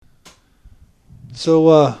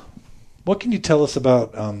So, what can you tell us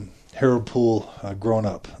about Harold Poole growing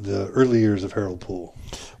up, the early years of Harold Poole?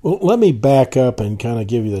 Well, let me back up and kind of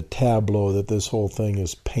give you the tableau that this whole thing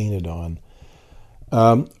is painted on.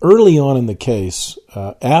 Early on in the case,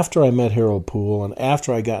 after I met Harold Poole and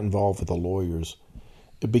after I got involved with the lawyers,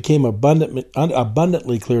 it became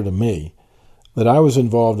abundantly clear to me that I was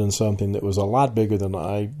involved in something that was a lot bigger than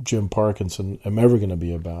I, Jim Parkinson, am ever going to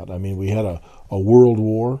be about. I mean, we had a world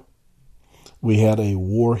war. We had a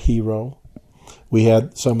war hero. We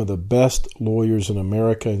had some of the best lawyers in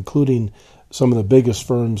America, including some of the biggest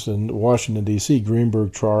firms in Washington, D.C.,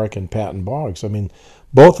 Greenberg, Trarick, and Patton Boggs. I mean,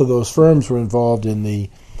 both of those firms were involved in the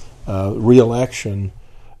re-election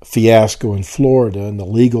fiasco in Florida and the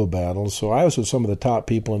legal battles. So I was with some of the top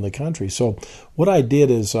people in the country. So what I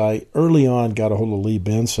did is I early on got a hold of Lee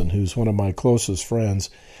Benson, who's one of my closest friends.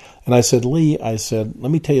 And I said, Lee, let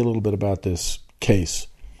me tell you a little bit about this case.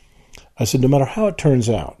 I said, no matter how it turns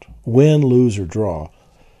out, win, lose, or draw,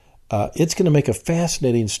 it's going to make a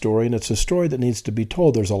fascinating story, and it's a story that needs to be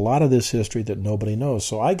told. There's a lot of this history that nobody knows.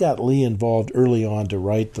 So I got Lee involved early on to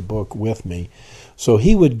write the book with me. So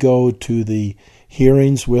he would go to the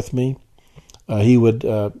hearings with me. I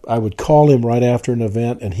would call him right after an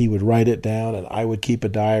event, and he would write it down, and I would keep a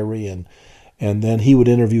diary, and then he would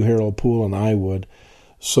interview Harold Poole, and I would.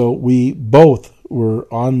 So we both were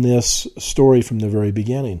on this story from the very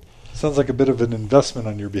beginning. Sounds like a bit of an investment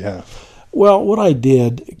on your behalf. Well, what I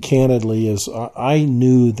did, candidly, is I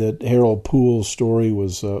knew that Harold Poole's story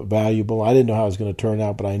was valuable. I didn't know how it was going to turn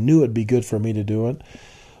out, but I knew it would be good for me to do it.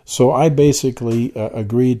 So I basically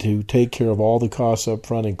agreed to take care of all the costs up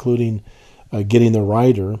front, including getting the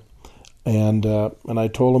writer. And I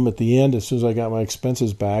told him at the end, as soon as I got my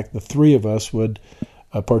expenses back, the three of us would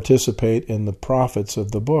participate in the profits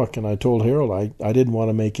of the book. And I told Harold I didn't want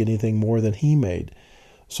to make anything more than he made.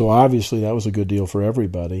 So obviously that was a good deal for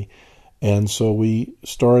everybody. And so we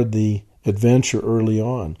started the adventure early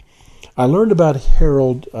on. I learned about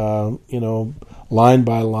Harold, line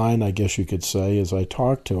by line, I guess you could say, as I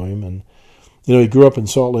talked to him. And, he grew up in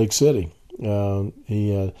Salt Lake City. He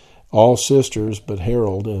had all sisters but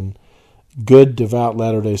Harold, and good, devout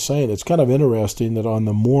Latter-day Saint. It's kind of interesting that on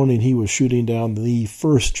the morning he was shooting down the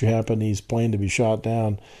first Japanese plane to be shot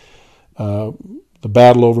down, the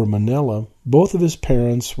battle over Manila, both of his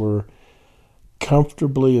parents were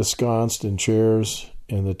comfortably ensconced in chairs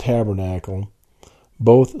in the tabernacle,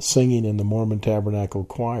 both singing in the Mormon Tabernacle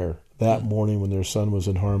Choir that morning when their son was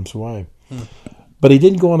in harm's way. But he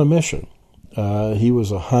didn't go on a mission. He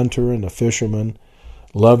was a hunter and a fisherman,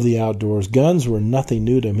 loved the outdoors. Guns were nothing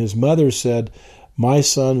new to him. His mother said, my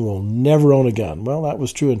son will never own a gun. Well, that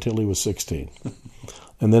was true until he was 16.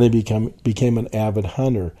 And then he became an avid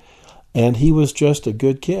hunter. And he was just a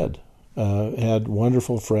good kid. Had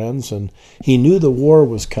wonderful friends, and he knew the war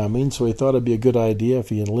was coming, so he thought it'd be a good idea if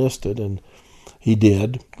he enlisted, and he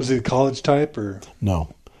did. Was he a college type, or?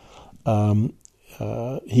 No.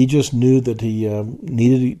 He just knew that he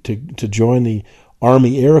needed to join the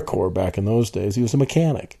Army Air Corps back in those days. He was a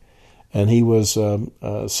mechanic, and he was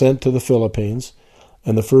sent to the Philippines,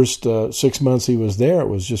 and the first 6 months he was there, it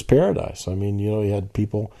was just paradise. I mean, he had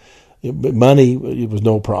people... Money, it was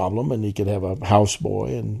no problem, and he could have a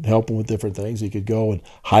houseboy and help him with different things. He could go and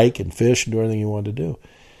hike and fish and do anything he wanted to do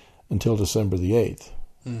until December the 8th.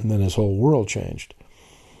 And then his whole world changed.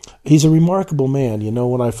 He's a remarkable man.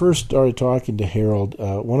 When I first started talking to Harold,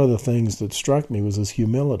 one of the things that struck me was his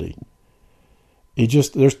humility.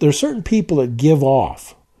 There's certain people that give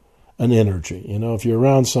off an energy. If you're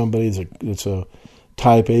around somebody that's a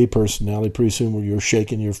type A personality, pretty soon where you're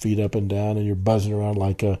shaking your feet up and down and you're buzzing around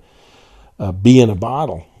like a bee in a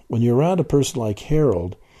bottle. When you're around a person like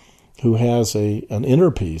Harold, who has an inner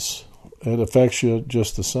peace, it affects you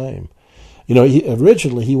just the same.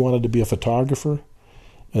 Originally he wanted to be a photographer,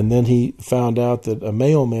 and then he found out that a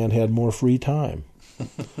mailman had more free time.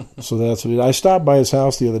 So that's what I stopped by his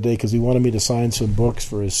house the other day because he wanted me to sign some books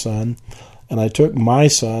for his son, and I took my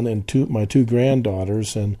son and my two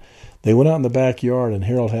granddaughters, and they went out in the backyard, and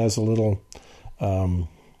Harold has a little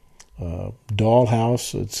doll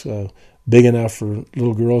house. It's big enough for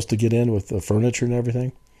little girls to get in with the furniture and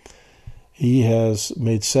everything. He has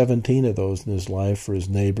made 17 of those in his life for his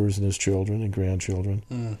neighbors and his children and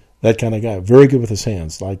grandchildren. That kind of guy. Very good with his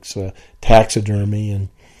hands, likes taxidermy and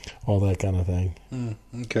all that kind of thing.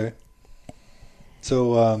 Okay.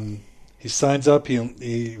 So he signs up,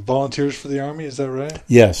 he volunteers for the Army, is that right?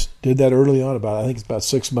 Yes. Did that early on, I think it's about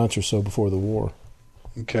 6 months or so before the war.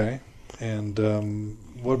 Okay. And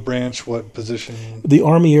what branch, what position? The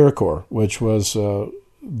Army Air Corps, which was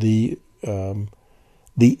the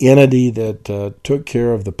the entity that took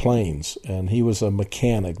care of the planes, and he was a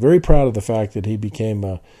mechanic. Very proud of the fact that he became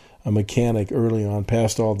a mechanic early on,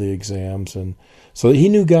 passed all the exams, and so he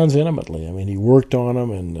knew guns intimately. I mean, he worked on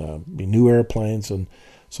them, and he knew airplanes, and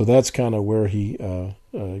so that's kind of where he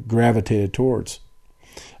gravitated towards.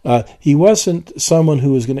 He wasn't someone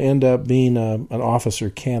who was going to end up being an officer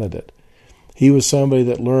candidate. He was somebody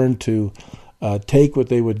that learned to take what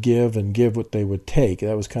they would give and give what they would take.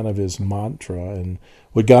 That was kind of his mantra and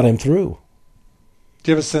what got him through.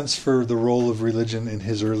 Do you have a sense for the role of religion in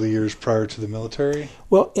his early years prior to the military?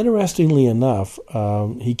 Well, interestingly enough,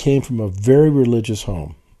 he came from a very religious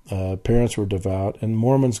home. Parents were devout, and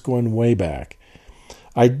Mormons going way back.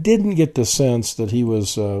 I didn't get the sense that he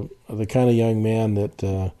was the kind of young man that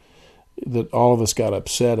all of us got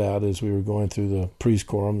upset at as we were going through the priest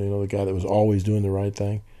quorum. The guy that was always doing the right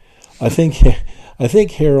thing. I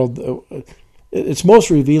think Harold. It's most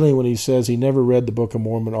revealing when he says he never read the Book of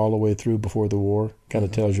Mormon all the way through before the war. Kind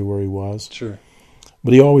of tells you where he was. Sure.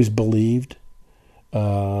 But he always believed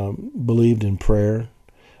in prayer.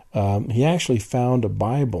 He actually found a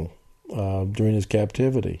Bible during his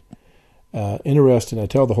captivity. Interesting. I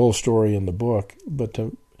tell the whole story in the book, but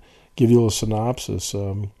to give you a little synopsis,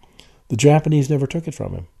 the Japanese never took it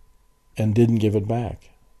from him and didn't give it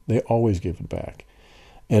back. They always give it back.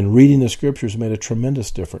 And reading the scriptures made a tremendous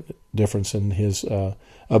difference in his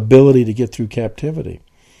ability to get through captivity.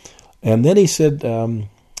 And then he said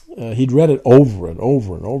he'd read it over and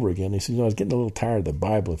over and over again. He said, I was getting a little tired of the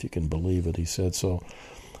Bible, if you can believe it. He said, so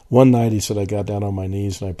one night he said, I got down on my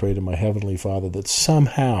knees and I prayed to my Heavenly Father that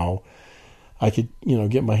somehow I could,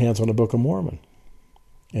 get my hands on the Book of Mormon.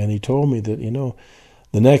 And he told me that,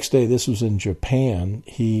 the next day, this was in Japan,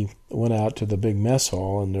 he went out to the big mess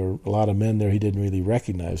hall, and there were a lot of men there he didn't really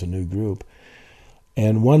recognize, a new group.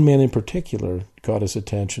 And one man in particular caught his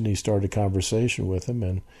attention. He started a conversation with him,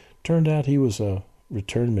 and turned out he was a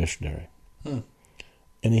returned missionary. And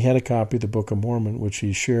he had a copy of the Book of Mormon, which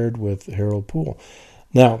he shared with Harold Poole.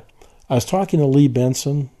 Now, I was talking to Lee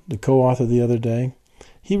Benson, the co-author, the other day.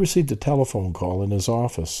 He received a telephone call in his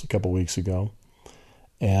office a couple weeks ago.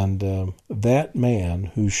 And that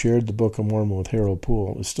man who shared the Book of Mormon with Harold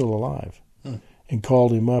Poole is still alive, and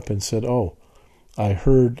called him up and said, I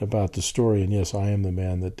heard about the story, and yes, I am the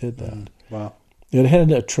man that did that. Wow. It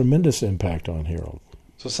had a tremendous impact on Harold.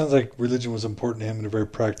 So it sounds like religion was important to him in a very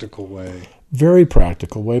practical way. Very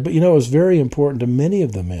practical way, but it was very important to many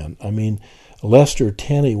of the men. I mean, Lester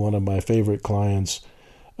Tenney, one of my favorite clients,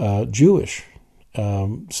 Jewish.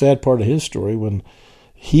 Sad part of his story, when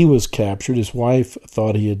he was captured, his wife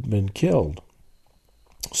thought he had been killed.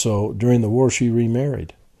 So during the war, she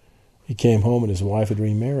remarried. He came home and his wife had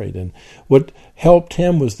remarried. And what helped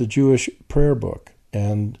him was the Jewish prayer book.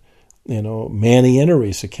 And, Manny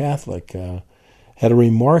Enneries, a Catholic, had a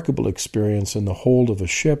remarkable experience in the hold of a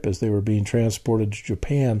ship as they were being transported to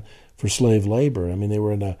Japan for slave labor. I mean, they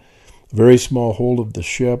were in a very small hold of the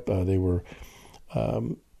ship. They were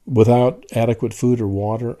without adequate food or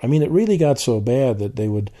water. I mean, it really got so bad that they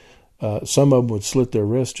would, some of them would slit their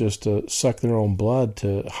wrists just to suck their own blood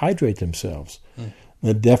to hydrate themselves.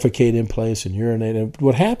 They'd defecate in place and urinate. And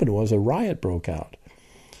what happened was a riot broke out.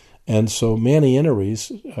 And so Manny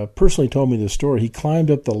Enneries personally told me this story. He climbed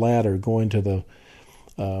up the ladder going to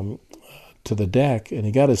the deck, and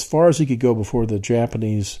he got as far as he could go before the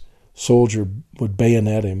Japanese soldier would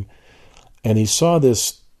bayonet him. And he saw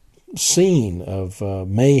this scene of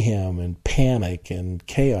mayhem and panic and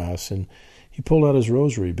chaos, and he pulled out his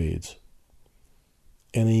rosary beads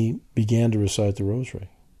and he began to recite the rosary,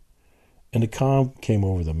 and a calm came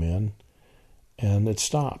over the men and it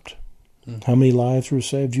stopped. How many lives were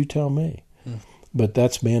saved? You tell me. But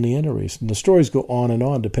that's Manny Enneries, and the stories go on and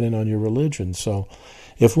on depending on your religion. So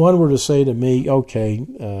if one were to say to me,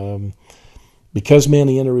 okay, because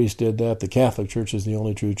Manny Enneries did that, the Catholic Church is the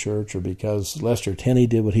only true church, or because Lester Tenney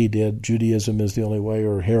did what he did, Judaism is the only way,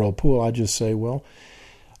 or Harold Poole, I just say, well,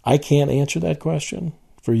 I can't answer that question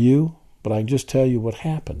for you, but I can just tell you what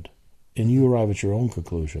happened, and you arrive at your own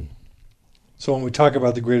conclusion. So when we talk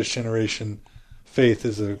about the Greatest Generation, faith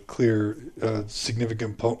is a clear,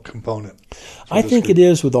 significant component. I think it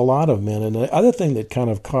is with a lot of men. And the other thing that kind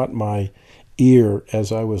of caught my ear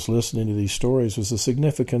as I was listening to these stories was the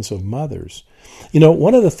significance of mothers.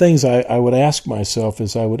 One of the things I would ask myself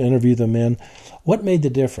as I would interview the men, what made the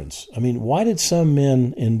difference? I mean, why did some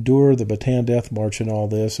men endure the Bataan Death March and all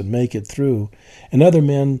this and make it through, and other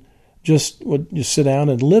men would just sit down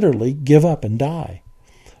and literally give up and die?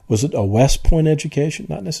 Was it a West Point education?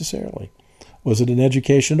 Not necessarily. Was it an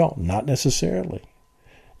education at all? Not necessarily.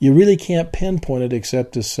 You really can't pinpoint it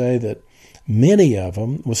except to say that many of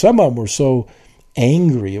them, some of them were so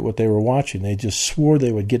angry at what they were watching. They just swore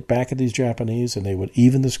they would get back at these Japanese and they would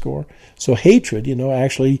even the score. So hatred,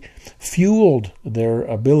 actually fueled their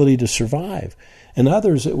ability to survive. And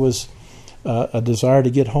others, it was a desire to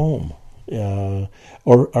get home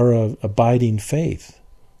or a abiding faith.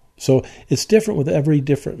 So it's different with every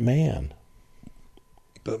different man.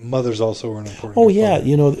 But mothers also were an important Oh, yeah.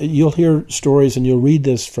 component. You'll hear stories, and you'll read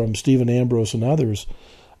this from Stephen Ambrose and others.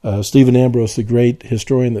 Stephen Ambrose, the great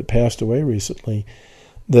historian that passed away recently,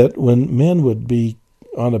 that when men would be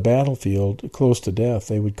on a battlefield close to death,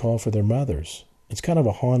 they would call for their mothers. It's kind of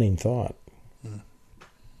a haunting thought.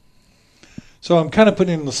 So I'm kind of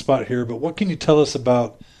putting you on the spot here, but what can you tell us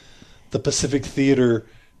about the Pacific Theater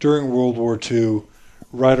during World War II,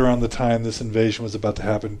 right around the time this invasion was about to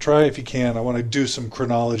happen? Try if you can. I want to do some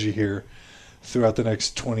chronology here throughout the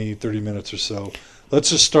next 20, 30 minutes or so.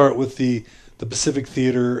 Let's just start with the Pacific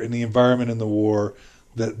Theater and the environment in the war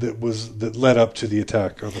that led up to the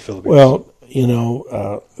attack on the Philippines. Well,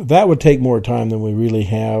 that would take more time than we really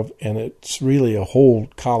have, and it's really a whole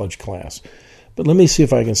college class. But let me see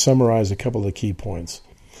if I can summarize a couple of the key points.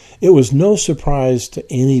 It was no surprise to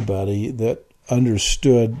anybody that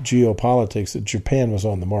understood geopolitics that Japan was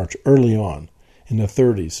on the march early on in the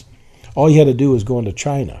 30s. All you had to do was go into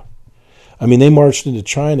China. I mean, they marched into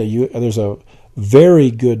China. There's a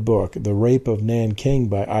very good book, The Rape of Nanking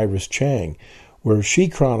by Iris Chang, where she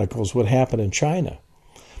chronicles what happened in China.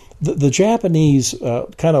 The Japanese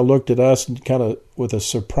kind of looked at us and kind of with a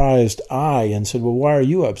surprised eye and said, well, why are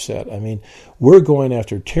you upset? I mean, we're going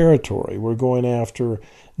after territory. We're going after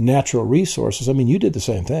natural resources. I mean, you did the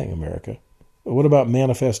same thing, America. What about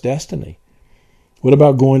manifest destiny? What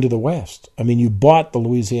about going to the West? I mean, you bought the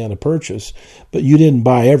Louisiana Purchase, but you didn't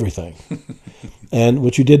buy everything. And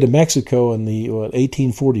what you did to Mexico in the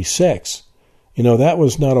 1846, that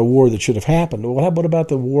was not a war that should have happened. Well, what about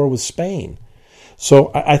the war with Spain?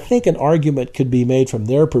 So I think an argument could be made from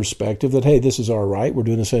their perspective that, hey, this is our right. We're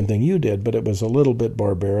doing the same thing you did, but it was a little bit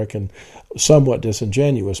barbaric and somewhat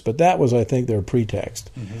disingenuous. But that was, I think, their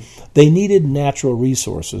pretext. Mm-hmm. They needed natural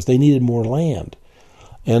resources. They needed more land.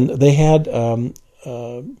 And they had a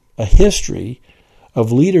history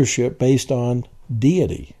of leadership based on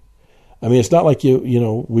deity. I mean, it's not like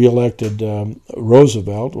we elected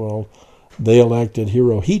Roosevelt. Well, they elected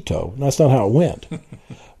Hirohito. That's not how it went.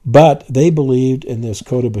 But they believed in this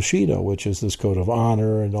code of Bushido, which is this code of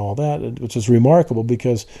honor and all that, which is remarkable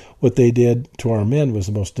because what they did to our men was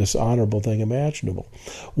the most dishonorable thing imaginable.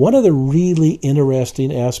 One of the really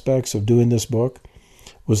interesting aspects of doing this book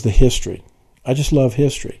was the history. I just love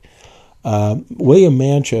history. William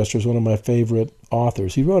Manchester is one of my favorite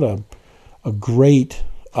authors. He wrote a great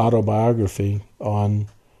autobiography on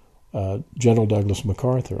General Douglas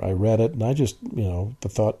MacArthur. I read it, and I just,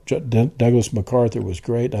 thought Douglas MacArthur was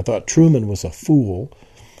great. I thought Truman was a fool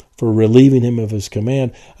for relieving him of his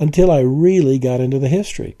command until I really got into the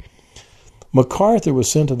history. MacArthur was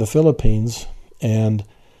sent to the Philippines and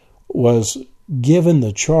was given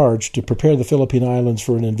the charge to prepare the Philippine Islands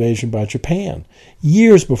for an invasion by Japan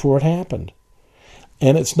years before it happened.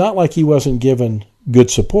 And it's not like he wasn't given good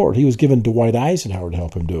support. He was given Dwight Eisenhower to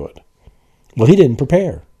help him do it. Well, he didn't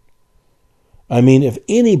prepare. I mean, if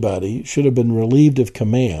anybody should have been relieved of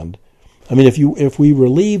command, I mean, if we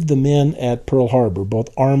relieved the men at Pearl Harbor, both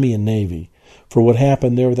Army and Navy, for what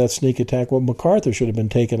happened there with that sneak attack, well, MacArthur should have been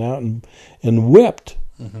taken out and whipped.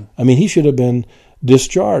 Mm-hmm. I mean, he should have been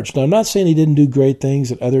discharged. Now, I'm not saying he didn't do great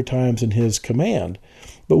things at other times in his command,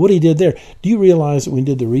 but what he did there, do you realize that we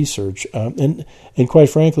did the research? And quite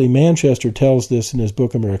frankly, Manchester tells this in his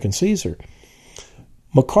book, American Caesar.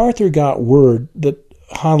 MacArthur got word that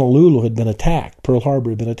Honolulu had been attacked, Pearl Harbor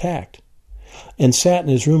had been attacked, and sat in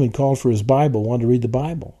his room and called for his Bible, wanted to read the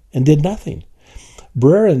Bible, and did nothing.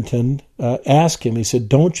 Brereton asked him, he said,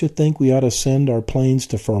 don't you think we ought to send our planes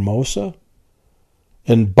to Formosa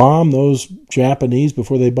and bomb those Japanese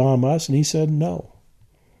before they bomb us? And he said no.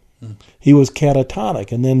 He was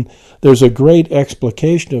catatonic. And then there's a great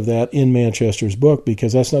explication of that in Manchester's book,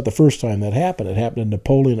 because that's not the first time that happened. It happened to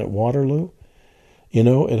Napoleon at Waterloo.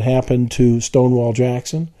 It happened to Stonewall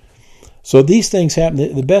Jackson. So these things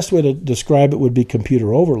happen. The best way to describe it would be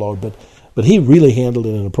computer overload, but he really handled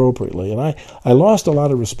it inappropriately. And I lost a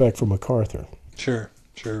lot of respect for MacArthur. Sure.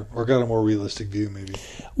 Or got a more realistic view, maybe.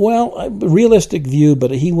 Well, a realistic view,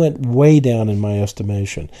 but he went way down in my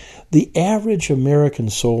estimation. The average American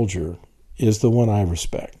soldier is the one I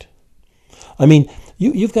respect. I mean,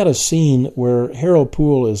 you've got a scene where Harold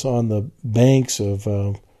Poole is on the banks of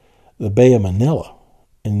the Bay of Manila,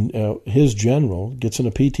 and his general gets in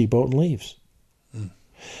a PT boat and leaves.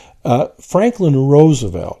 Franklin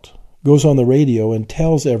Roosevelt goes on the radio and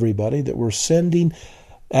tells everybody that we're sending,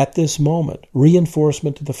 at this moment,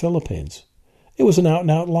 reinforcement to the Philippines. It was an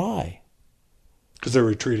out-and-out lie. Because they're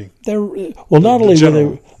retreating. Not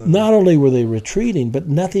only were they retreating, but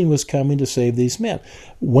nothing was coming to save these men.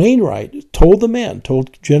 Wainwright told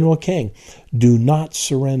General King, do not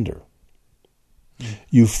surrender.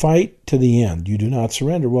 You fight to the end. You do not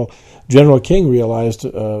surrender. Well, General King realized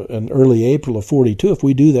in early April of 42, if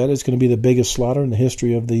we do that, it's going to be the biggest slaughter in the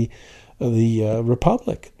history of the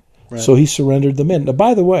Republic. Right. So he surrendered the men. Now,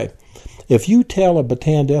 by the way, if you tell a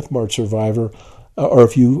Bataan Death March survivor, or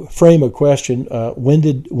if you frame a question, when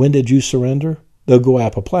did you surrender? They'll go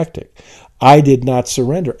apoplectic. I did not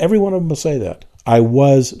surrender. Every one of them will say that. I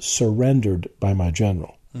was surrendered by my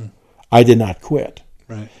general. I did not quit.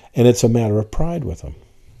 Right. And it's a matter of pride with them.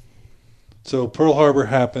 So Pearl Harbor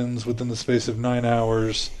happens within the space of 9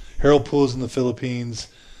 hours. Harold Poole's in the Philippines.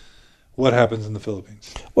 What happens in the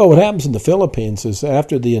Philippines? Well, what happens in the Philippines is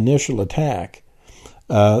after the initial attack,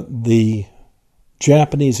 the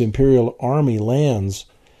Japanese Imperial Army lands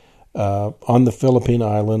on the Philippine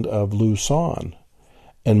island of Luzon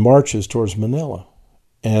and marches towards Manila.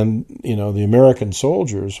 And, the American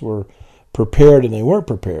soldiers were prepared and they weren't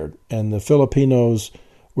prepared. And the Filipinos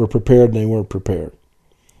were prepared and they weren't prepared.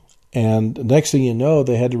 And next thing you know,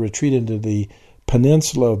 they had to retreat into the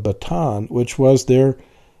peninsula of Bataan, which was their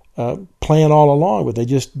plan all along, but they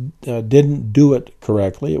just didn't do it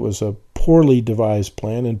correctly. It was a poorly devised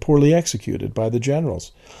plan and poorly executed by the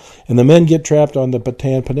generals. And the men get trapped on the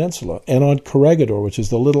Bataan Peninsula and on Corregidor, which is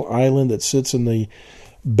the little island that sits in the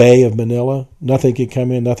Bay of Manila. Nothing can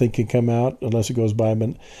come in, nothing can come out unless it goes by.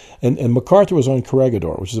 And MacArthur was on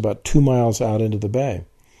Corregidor, which is about 2 miles out into the bay.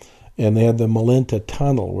 And they had the Malinta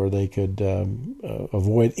Tunnel where they could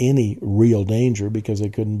avoid any real danger because they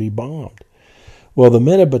couldn't be bombed. Well, the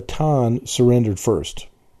men of Bataan surrendered first.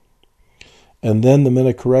 And then the men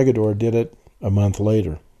of Corregidor did it a month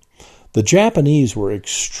later. The Japanese were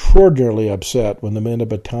extraordinarily upset when the men of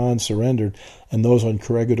Bataan surrendered and those on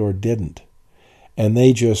Corregidor didn't. And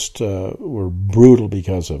they just were brutal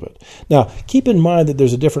because of it. Now, keep in mind that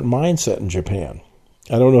there's a different mindset in Japan.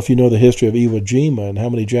 I don't know if you know the history of Iwo Jima and how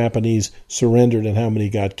many Japanese surrendered and how many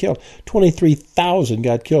got killed. 23,000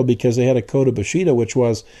 got killed because they had a code of Bushido, which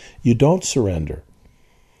was, you don't surrender.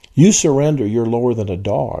 You surrender, you're lower than a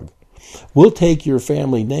dog. We'll take your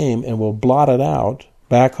family name and we'll blot it out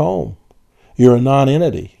back home. You're a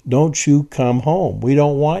non-entity. Don't you come home. We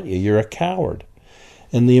don't want you. You're a coward.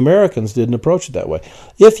 And the Americans didn't approach it that way.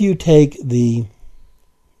 If you take the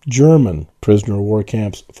German prisoner of war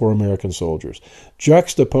camps for American soldiers,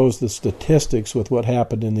 juxtapose the statistics with what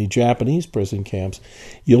happened in the Japanese prison camps,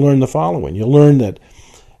 you'll learn the following. You'll learn that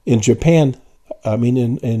in Germany,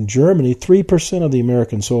 3% of the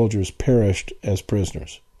American soldiers perished as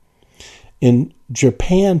prisoners. In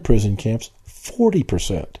Japan prison camps,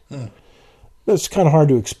 40%. It's kind of hard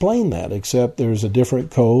to explain that, except there's a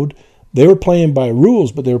different code. They were playing by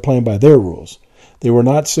rules, but they were playing by their rules. They were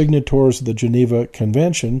not signatories of the Geneva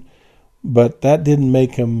Convention, but that didn't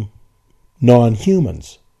make them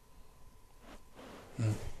non-humans.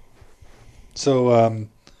 So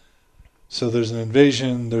there's an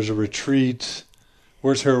invasion, there's a retreat.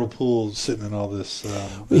 Where's Harold Poole sitting in all this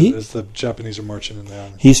as the Japanese are marching in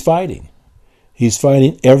there? He's fighting. He's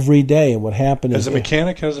fighting every day, and what happened as a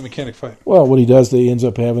mechanic? How does a mechanic fight? Well, what he does, he ends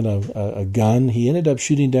up having a gun. He ended up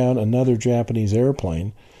shooting down another Japanese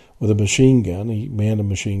airplane with a machine gun. He manned a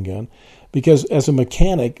machine gun. Because as a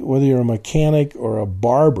mechanic, whether you're a mechanic or a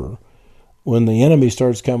barber, when the enemy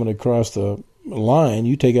starts coming across the line,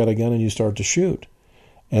 you take out a gun and you start to shoot.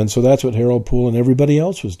 And so that's what Harold Poole and everybody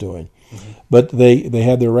else was doing. Mm-hmm. But they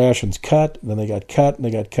had their rations cut, then they got cut, and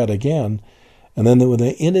they got cut again. And then when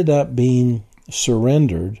they ended up being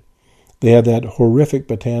surrendered, they had that horrific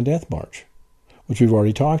Bataan Death March, which we've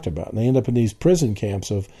already talked about. And they end up in these prison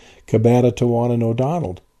camps of Cabata, Tawan, and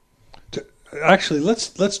O'Donnell. Actually,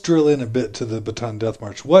 let's drill in a bit to the Bataan Death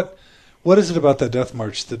March. What is it about that Death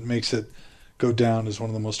March that makes it go down as one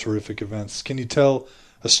of the most horrific events? Can you tell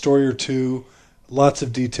a story or two, lots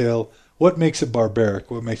of detail? What makes it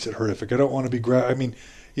barbaric? What makes it horrific? I don't want to be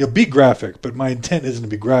be graphic, but my intent isn't to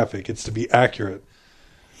be graphic. It's to be accurate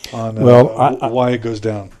on why it goes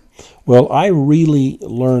down. Well, I really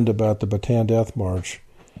learned about the Bataan Death March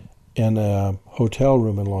in a hotel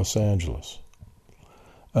room in Los Angeles.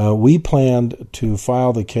 We planned to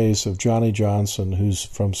file the case of Johnny Johnson, who's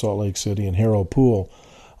from Salt Lake City, and Harold Poole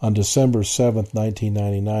on December 7th,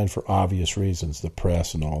 1999, for obvious reasons, the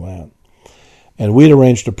press and all that. And we'd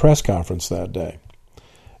arranged a press conference that day.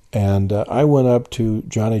 And I went up to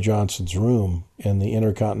Johnny Johnson's room in the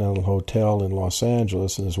Intercontinental Hotel in Los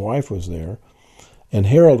Angeles, and his wife was there. And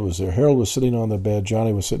Harold was there. Harold was sitting on the bed,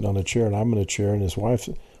 Johnny was sitting on a chair, and I'm in a chair, and his wife's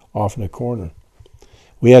off in a corner.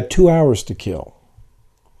 We had 2 hours to kill.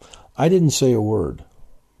 I didn't say a word.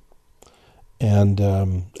 And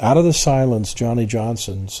out of the silence, Johnny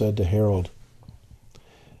Johnson said to Harold,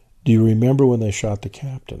 "Do you remember when they shot the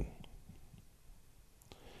captain?"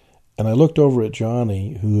 And I looked over at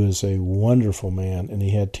Johnny, who is a wonderful man, and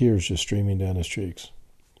he had tears just streaming down his cheeks.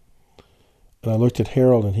 And I looked at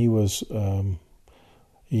Harold, and he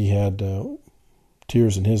had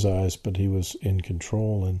tears in his eyes, but he was in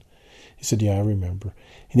control. And he said, "Yeah, I remember."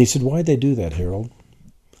 And he said, "Why'd they do that, Harold?"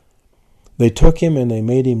 "They took him and they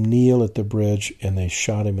made him kneel at the bridge and they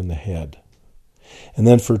shot him in the head. And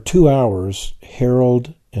then for 2 hours,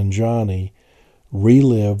 Harold and Johnny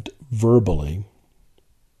relived verbally,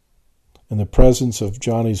 in the presence of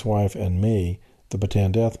Johnny's wife and me, the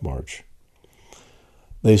Bataan Death March.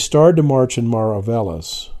 They started to march in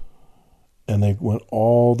Maravelis, and they went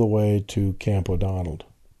all the way to Camp O'Donnell,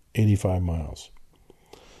 85 miles.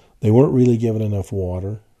 They weren't really given enough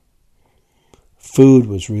water. Food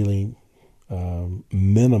was really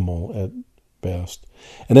minimal at best.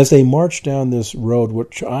 And as they marched down this road,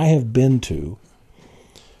 which I have been to,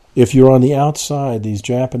 if you're on the outside, these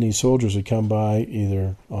Japanese soldiers would come by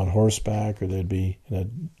either on horseback or they'd be in a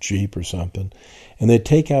jeep or something, and they'd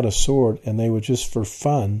take out a sword and they would just for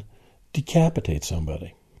fun decapitate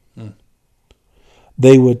somebody.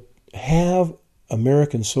 They would have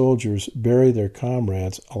American soldiers bury their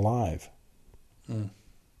comrades alive.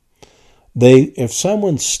 If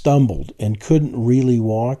someone stumbled and couldn't really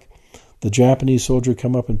walk, the Japanese soldier would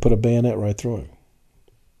come up and put a bayonet right through him.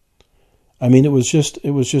 I mean, it was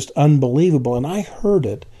just unbelievable. And I heard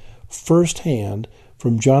it firsthand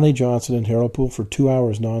from Johnny Johnson and Harold Poole for 2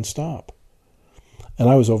 hours nonstop. And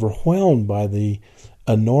I was overwhelmed by the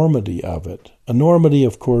enormity of it. Enormity,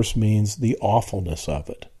 of course, means the awfulness of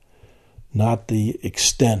it, not the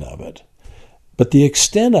extent of it. But the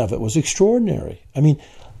extent of it was extraordinary. I mean,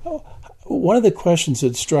 one of the questions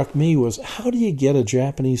that struck me was, how do you get a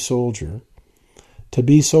Japanese soldier to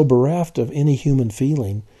be so bereft of any human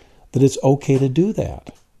feeling that it's okay to do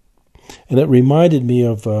that? And it reminded me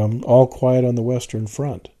of All Quiet on the Western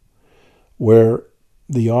Front, where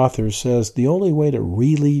the author says the only way to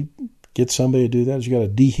really get somebody to do that is you got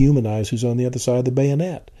to dehumanize who's on the other side of the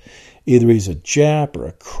bayonet. Either he's a Jap or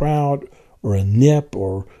a Kraut or a Nip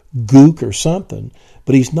or Gook or something,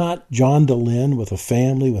 but he's not John DeLynn with a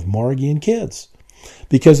family with Margie and kids.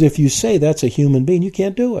 Because if you say that's a human being, you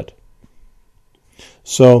can't do it.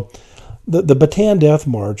 So the Bataan Death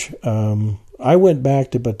March, I went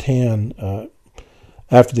back to Bataan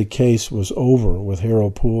after the case was over with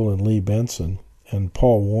Harold Poole and Lee Benson and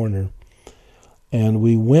Paul Warner, and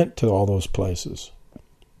we went to all those places,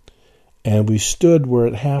 and we stood where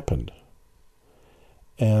it happened.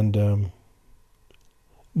 And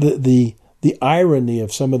the irony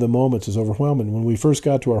of some of the moments is overwhelming. When we first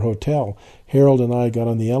got to our hotel, Harold and I got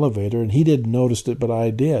on the elevator, and he didn't notice it, but I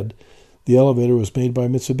did. The elevator was made by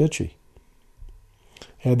Mitsubishi.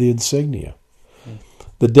 Had the insignia.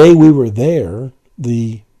 The day we were there,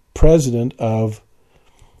 the president of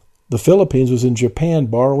the Philippines was in Japan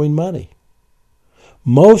borrowing money.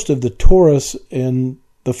 Most of the tourists in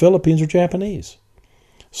the Philippines are Japanese.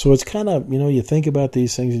 So it's kind of, you think about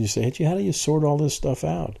these things and you say, hey, how do you sort all this stuff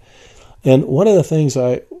out? And one of the things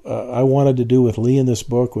I wanted to do with Lee in this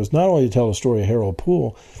book was not only to tell the story of Harold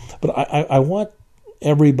Poole, but I want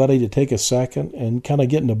everybody to take a second and kind of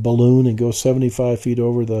get in a balloon and go 75 feet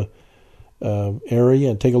over the area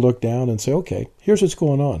and take a look down and say, okay, here's what's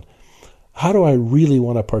going on. How do I really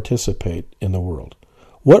want to participate in the world?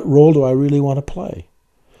 What role do I really want to play?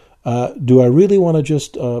 Do I really want to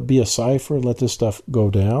just be a cipher and let this stuff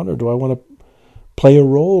go down, or do I want to play a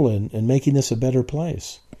role in making this a better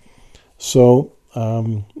place? So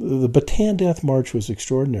the Bataan Death March was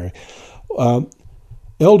extraordinary.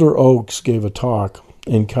 Elder Oaks gave a talk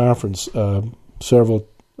in conference several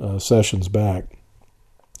sessions back.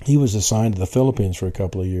 He was assigned to the Philippines for a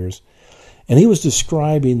couple of years, and he was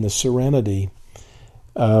describing the serenity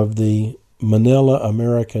of the Manila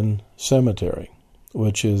American Cemetery,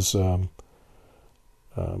 which is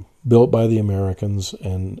built by the Americans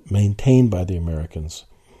and maintained by the Americans.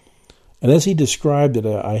 And as he described it,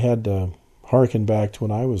 I had to hearken back to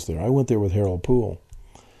when I was there. I went there with Harold Poole.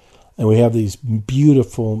 And we have these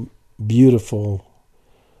beautiful, beautiful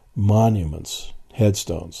monuments,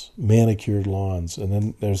 headstones, manicured lawns. And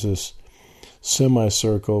then there's this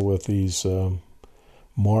semicircle with these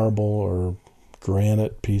marble or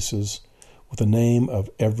granite pieces with the name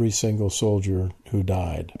of every single soldier who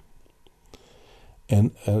died.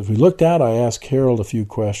 And as we looked out, I asked Harold a few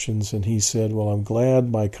questions, and he said, well, I'm glad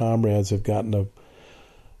my comrades have gotten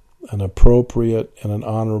an appropriate and an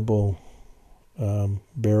honorable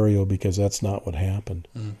burial, because that's not what happened.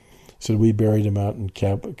 So we buried him out in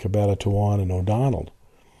Cabanatuan and O'Donnell.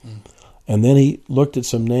 And then he looked at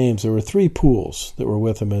some names. There were 3 pools that were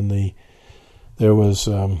with him, and there was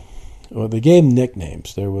they gave him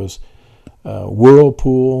nicknames. There was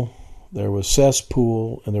Whirlpool, there was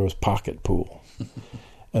Cesspool, and there was Pocket Pool.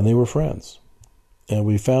 And they were friends. And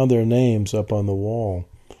we found their names up on the wall,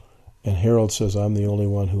 and Harold says, I'm the only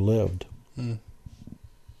one who lived.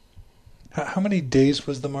 How many days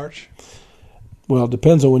was the march? Well, it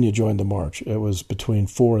depends on when you joined the march. It was between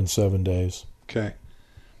 4 and 7 days. Okay.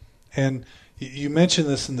 And you mentioned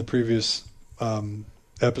this in the previous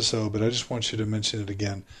episode, but I just want you to mention it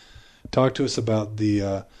again. Talk to us about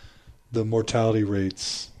the mortality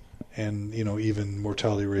rates, and even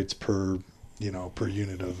mortality rates per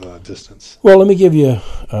unit of distance. Well, let me give you.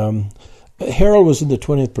 Harold was in the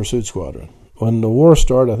 20th Pursuit Squadron. When the war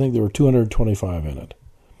started, I think there were 225 in it.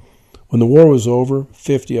 When the war was over,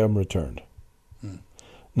 50 of them returned.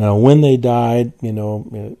 Now, when they died,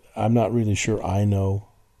 I'm not really sure I know.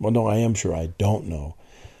 Well, no, I am sure I don't know.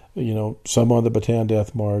 Some on the Bataan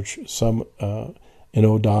Death March, some in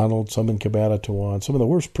O'Donnell, some in Cabanatuan, some of the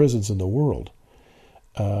worst prisons in the world,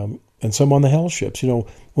 and some on the hell ships.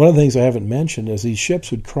 One of the things I haven't mentioned is these ships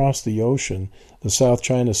would cross the ocean, the South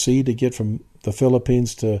China Sea, to get from the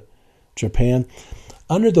Philippines to Japan.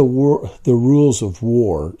 Under the rules of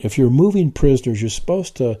war, if you're moving prisoners, you're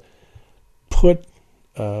supposed to put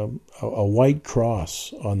a white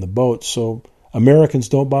cross on the boat so Americans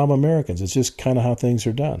don't bomb Americans. It's just kind of how things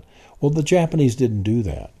are done. Well, the Japanese didn't do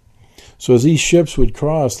that. So as these ships would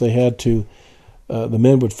cross, they had to, the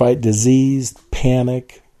men would fight disease,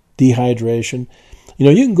 panic, dehydration.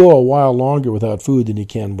 You can go a while longer without food than you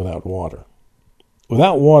can without water.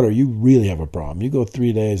 Without water, you really have a problem. You go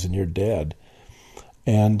 3 days and you're dead.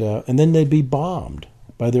 And then they'd be bombed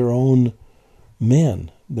by their own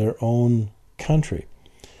men, their own country.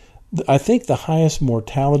 I think the highest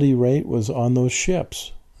mortality rate was on those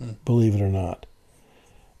ships, believe it or not.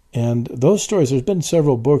 And those stories, there's been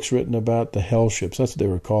several books written about the hell ships. That's what they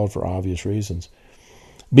were called for obvious reasons.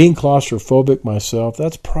 Being claustrophobic myself,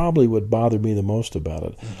 that's probably what bothered me the most about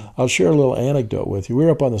it. I'll share a little anecdote with you. We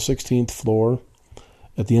were up on the 16th floor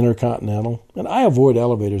at the Intercontinental, and I avoid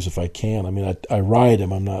elevators if I can. I mean, I ride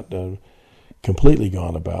them. I'm not completely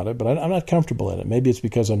gone about it, but I'm not comfortable in it. Maybe it's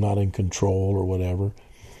because I'm not in control or whatever.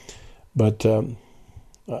 But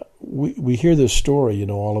we hear this story,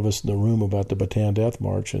 all of us in the room, about the Bataan Death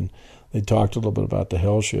March, and they talked a little bit about the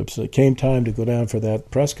hell ships. And it came time to go down for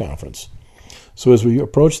that press conference. So as we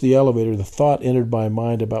approached the elevator, the thought entered my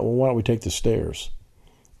mind about, well, why don't we take the stairs?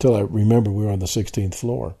 Until I remember we were on the 16th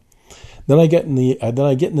floor. Then I get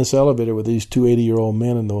in this elevator with these 2 80-year-old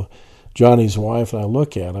men and Johnny's wife, and I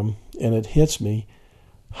look at them, and it hits me: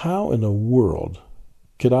 how in the world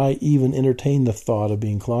could I even entertain the thought of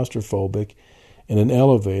being claustrophobic in an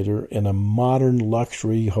elevator in a modern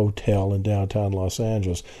luxury hotel in downtown Los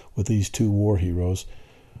Angeles with these 2 war heroes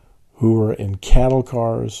who were in cattle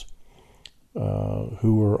cars,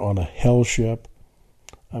 who were on a hell ship?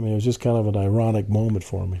 I mean, it was just kind of an ironic moment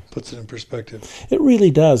for me. Puts it in perspective. It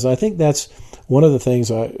really does. I think that's one of the things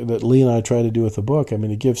that Lee and I try to do with the book. I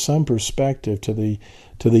mean, to give some perspective to the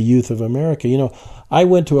youth of America. I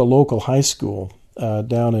went to a local high school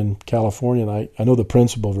down in California, and I know the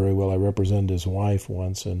principal very well. I represented his wife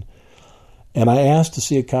once, and I asked to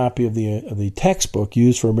see a copy of the textbook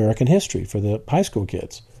used for American history for the high school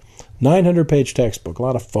kids. 900-page textbook, a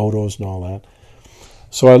lot of photos and all that.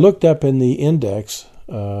 So I looked up in the index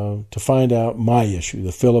to find out my issue,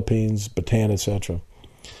 the Philippines, Bataan, etc.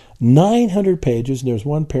 900 pages, and there's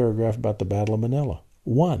one paragraph about the Battle of Manila.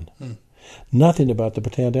 One. Nothing about the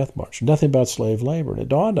Bataan Death March. Nothing about slave labor. And it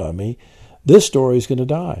dawned on me, this story is going to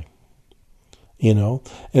die.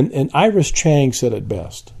 And Iris Chang said it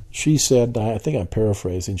best. She said, I think I'm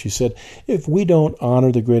paraphrasing, she said, if we don't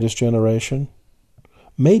honor the greatest generation,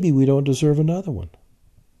 maybe we don't deserve another one.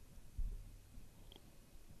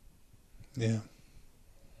 Yeah.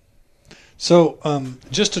 So,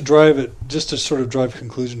 just to sort of drive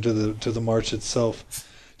conclusion to the march itself,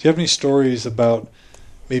 do you have any stories about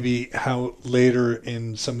maybe how later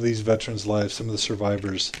in some of these veterans' lives, some of the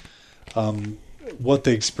survivors, what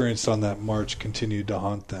they experienced on that march continued to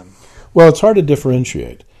haunt them? Well, it's hard to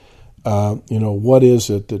differentiate. What is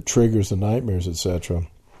it that triggers the nightmares, etc.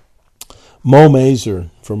 Mo Mazer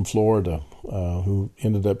from Florida, who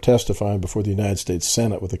ended up testifying before the United States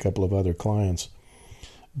Senate with a couple of other clients,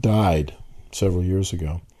 died several years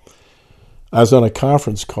ago. I was on a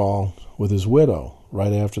conference call with his widow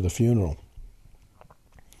right after the funeral.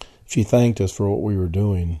 She thanked us for what we were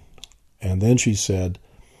doing, and then she said,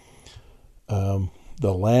 the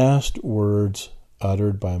last words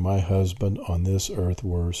uttered by my husband on this earth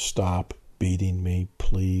were, "Stop beating me,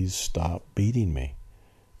 please stop beating me."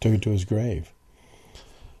 Took it to his grave.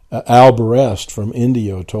 Al Barest from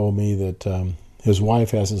Indio told me that his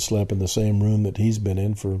wife hasn't slept in the same room that he's been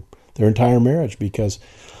in for their entire marriage because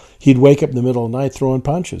he'd wake up in the middle of the night throwing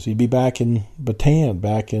punches. He'd be back in Bataan,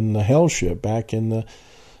 back in the Hell Ship, back in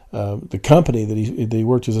the company that he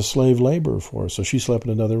worked as a slave laborer for. So she slept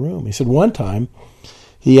in another room. He said one time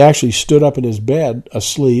he actually stood up in his bed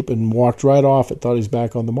asleep and walked right off it, thought he was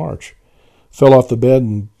back on the march. Fell off the bed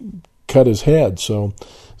and cut his head, so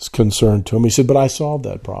it's concerned to him. He said, but I solved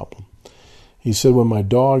that problem. He said, when my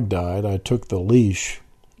dog died, I took the leash,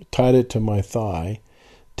 tied it to my thigh,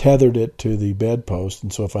 tethered it to the bedpost,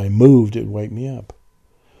 and so if I moved, it would wake me up.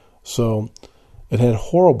 So it had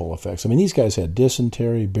horrible effects. I mean, these guys had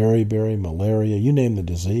dysentery, beriberi, malaria, you name the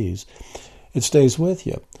disease. It stays with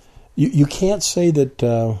you. You can't say that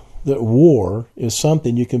that war is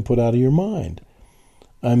something you can put out of your mind.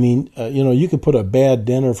 I mean, you can put a bad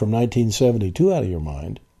dinner from 1972 out of your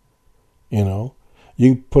mind. You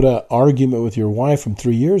can put an argument with your wife from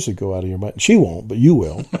 3 years ago out of your mind. She won't, but you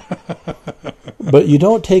will. But you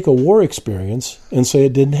don't take a war experience and say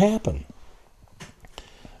it didn't happen.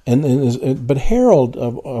 But Harold,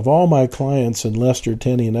 of all my clients, and Lester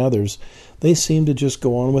Tenney and others, they seem to just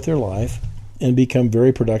go on with their life and become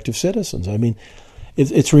very productive citizens. I mean,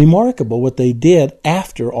 it's remarkable what they did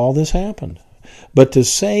after all this happened. But to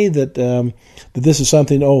say that that this is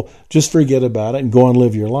something, just forget about it and go on and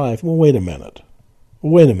live your life, well, wait a minute.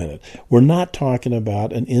 We're not talking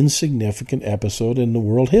about an insignificant episode in the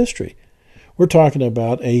world history. We're talking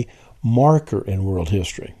about a marker in world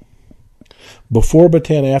history. Before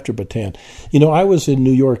Bataan, after Bataan. I was in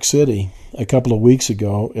New York City a couple of weeks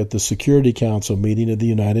ago at the Security Council meeting of the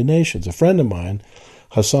United Nations. A friend of mine,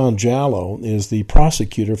 Hassan Jallow, is the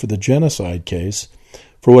prosecutor for the genocide case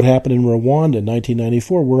for what happened in Rwanda in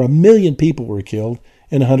 1994, where 1 million people were killed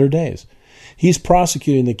in 100 days. He's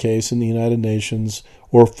prosecuting the case in the United Nations,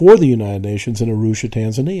 or for the United Nations, in Arusha,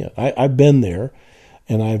 Tanzania. I've been there,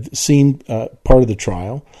 and I've seen part of the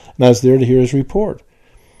trial, and I was there to hear his report.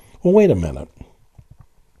 Well, wait a minute.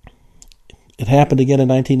 It happened again in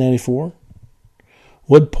 1994?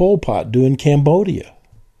 What did Pol Pot do in Cambodia?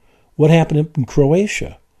 What happened in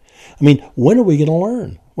Croatia? I mean, when are we going to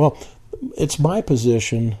learn? Well, it's my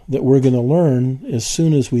position that we're going to learn as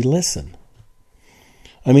soon as we listen.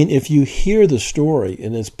 I mean, if you hear the story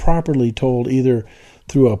and it's properly told either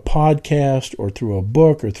through a podcast or through a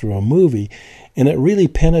book or through a movie, and it really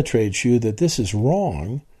penetrates you that this is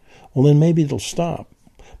wrong, well, then maybe it'll stop.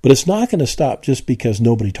 But it's not going to stop just because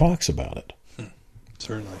nobody talks about it.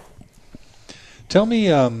 Certainly. Tell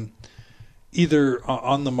me, either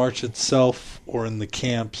on the march itself or in the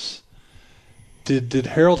camps, did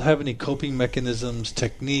Harold have any coping mechanisms,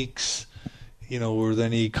 techniques? Were there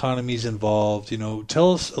any economies involved?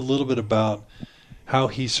 Tell us a little bit about how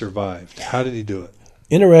he survived. How did he do it?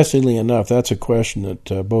 Interestingly enough, that's a question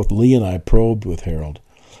that both Lee and I probed with Harold.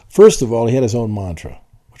 First of all, he had his own mantra,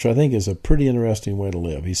 which I think is a pretty interesting way to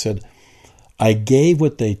live. He said, I gave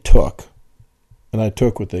what they took, and I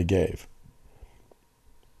took what they gave.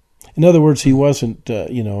 In other words, he wasn't,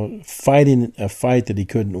 fighting a fight that he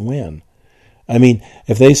couldn't win. I mean,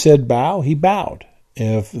 if they said bow, he bowed.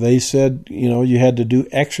 If they said, you had to do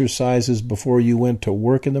exercises before you went to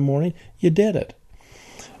work in the morning, you did it.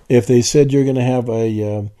 If they said you're going to have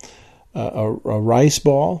a rice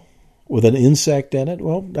ball with an insect in it,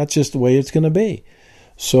 well, that's just the way it's going to be.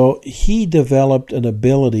 So he developed an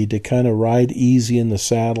ability to kind of ride easy in the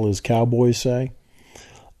saddle, as cowboys say.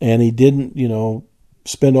 And he didn't,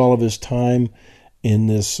 spend all of his time in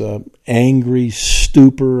this angry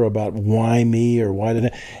stupor about why me or why did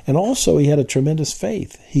I. And also he had a tremendous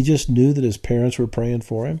faith. He just knew that his parents were praying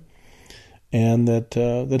for him and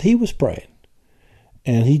that he was praying.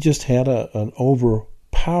 And he just had an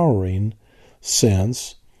overpowering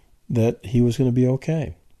sense that he was going to be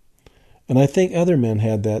okay. And I think other men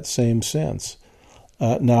had that same sense.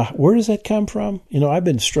 Now, where does that come from? I've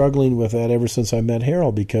been struggling with that ever since I met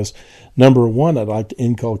Harold because, number one, I'd like to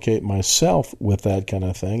inculcate myself with that kind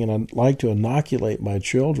of thing, and I'd like to inoculate my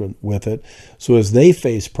children with it so as they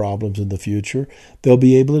face problems in the future, they'll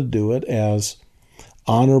be able to do it as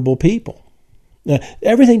honorable people. Now,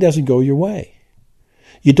 everything doesn't go your way.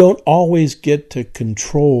 You don't always get to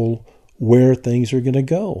control where things are going to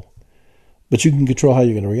go. But you can control how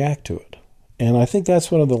you're going to react to it. And I think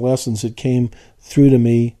that's one of the lessons that came through to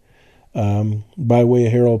me by way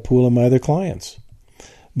of Harold Poole and my other clients.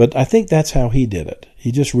 But I think that's how he did it.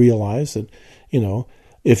 He just realized that,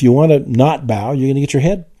 if you want to not bow, you're going to get your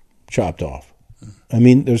head chopped off. I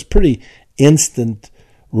mean, there's pretty instant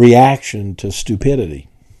reaction to stupidity.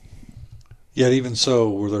 Yet even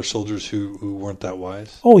so, were there soldiers who weren't that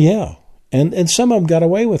wise? Oh, yeah. And some of them got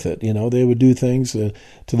away with it. They would do things to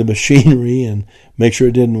the machinery and make sure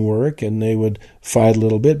it didn't work, and they would fight a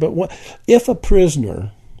little bit. But if a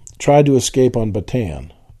prisoner tried to escape on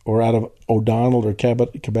Bataan or out of O'Donnell or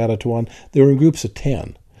Cabanatuan, they were in groups of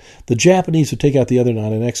 10. The Japanese would take out the other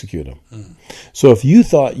 9 and execute them. So if you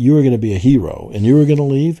thought you were going to be a hero and you were going to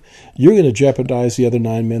leave, you're going to jeopardize the other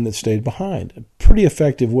 9 men that stayed behind. A pretty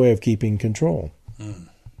effective way of keeping control.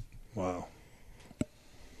 Wow.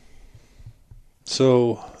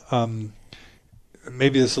 So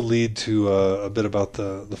maybe this will lead to a bit about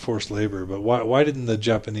the forced labor, but why didn't the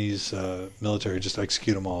Japanese military just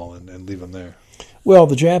execute them all and leave them there? Well,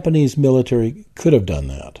 the Japanese military could have done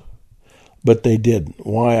that, but they didn't.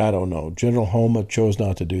 Why, I don't know. General Homa chose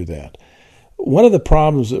not to do that. One of the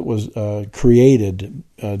problems that was created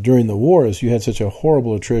during the war is you had such a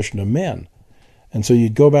horrible attrition of men. And so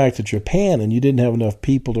you'd go back to Japan and you didn't have enough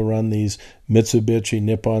people to run these Mitsubishi,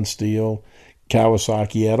 Nippon Steel,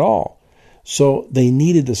 Kawasaki at all. So they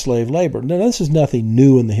needed the slave labor. Now, this is nothing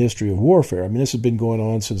new in the history of warfare. I mean, this has been going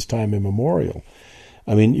on since time immemorial.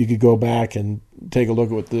 I mean, you could go back and take a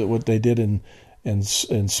look at what they did in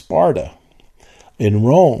Sparta, in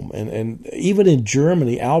Rome, and even in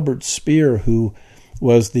Germany. Albert Speer, who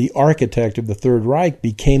was the architect of the Third Reich,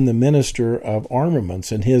 became the minister of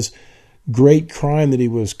armaments, and his great crime that he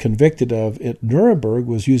was convicted of at Nuremberg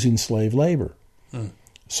was using slave labor.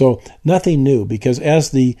 So nothing new, because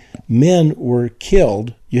as the men were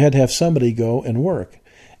killed, you had to have somebody go and work.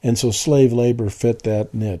 And so slave labor fit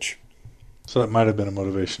that niche. So that might have been a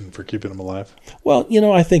motivation for keeping them alive? Well,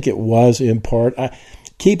 I think it was in part.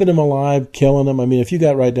 Keeping them alive, killing them. I mean, if you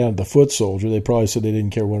got right down to the foot soldier, they probably said they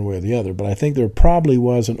didn't care one way or the other. But I think there probably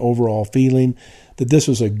was an overall feeling that this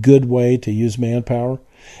was a good way to use manpower.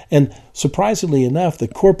 And surprisingly enough, the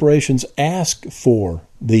corporations asked for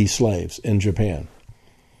these slaves in Japan.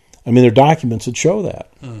 I mean, there are documents that show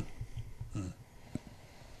that.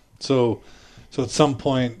 So at some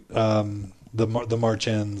point, the march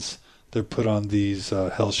ends. They're put on these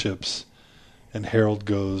hell ships, and Harold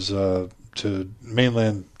goes to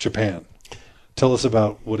mainland Japan. Tell us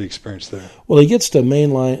about what he experienced there. Well, he gets to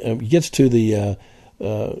mainline. He gets to the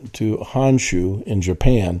to Honshu in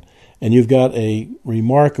Japan, and you've got a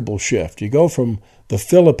remarkable shift. You go from the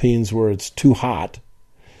Philippines, where it's too hot,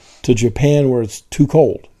 to Japan, where it's too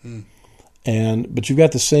cold. But you've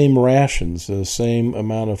got the same rations, the same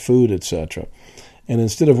amount of food, etc. And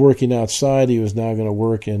instead of working outside, he was now going to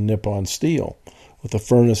work in Nippon Steel with the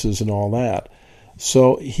furnaces and all that.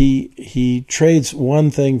 So he trades one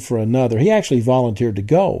thing for another. He actually volunteered to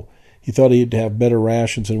go. He thought he'd have better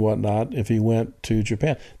rations and whatnot if he went to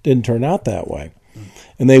Japan. Didn't turn out that way.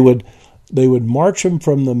 And they would march him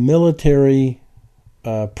from the military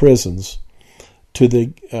prisons to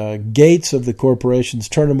the gates of the corporations,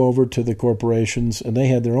 turn them over to the corporations, and they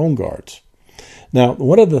had their own guards. Now,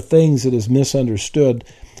 one of the things that is misunderstood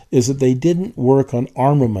is that they didn't work on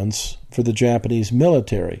armaments for the Japanese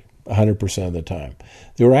military 100% of the time.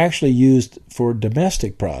 They were actually used for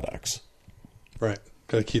domestic products. Right.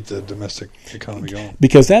 Got to keep the domestic economy going.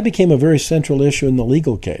 Because that became a very central issue in the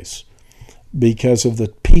legal case because of the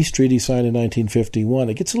peace treaty signed in 1951.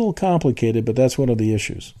 It gets a little complicated, but that's one of the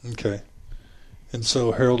issues. Okay. And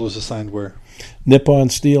so Harold was assigned where? Nippon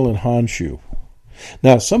Steel in Honshu.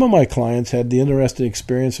 Now, some of my clients had the interesting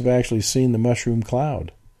experience of actually seeing the mushroom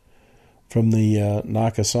cloud from the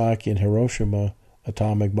Nagasaki and Hiroshima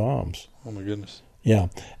atomic bombs. Oh, my goodness. Yeah.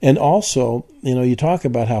 And also, you talk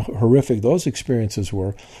about how horrific those experiences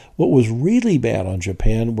were. What was really bad on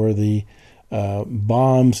Japan were the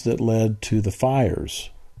bombs that led to the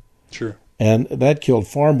fires. Sure. And that killed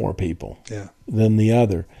far more people than the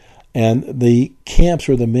other. And the camps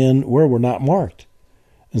where the men were not marked.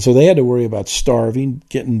 And so they had to worry about starving,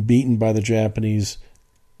 getting beaten by the Japanese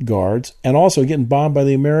guards, and also getting bombed by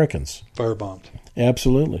the Americans. Firebombed.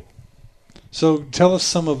 Absolutely. So tell us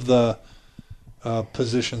some of the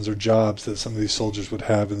positions or jobs that some of these soldiers would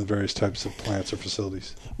have in the various types of plants or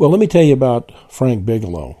facilities. Well, let me tell you about Frank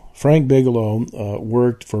Bigelow. Frank Bigelow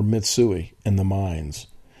worked for Mitsui in the mines.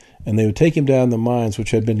 And they would take him down the mines,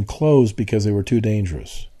 which had been closed because they were too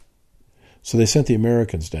dangerous. So they sent the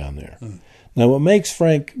Americans down there. Now, what makes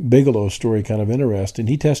Frank Bigelow's story kind of interesting,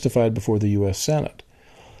 he testified before the U.S. Senate,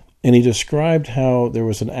 and he described how there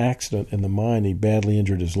was an accident in the mine. He badly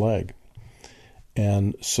injured his leg,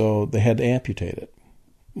 and so they had to amputate it.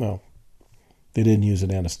 Well, they didn't use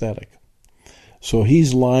an anesthetic. So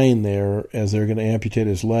he's lying there as they're going to amputate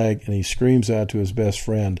his leg, and he screams out to his best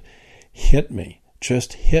friend, "Hit me,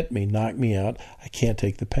 just hit me, knock me out. I can't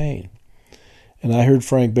take the pain." And I heard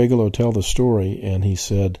Frank Bigelow tell the story, and he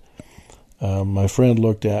said, my friend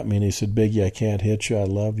looked at me and he said, "Biggie, I can't hit you. I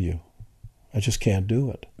love you. I just can't do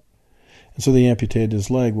it." And so they amputated his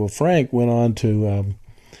leg. Well, Frank went on to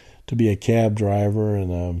be a cab driver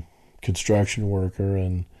and a construction worker,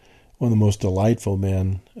 and one of the most delightful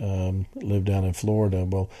men, lived down in Florida.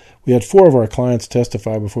 Well, we had 4 of our clients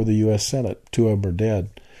testify before the U.S. Senate. 2 of them are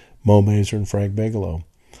dead, Mo Mazer and Frank Bigelow.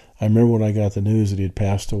 I remember when I got the news that he had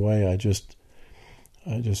passed away, I just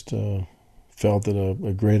felt that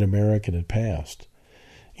a great American had passed.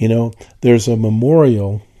 You know, there's a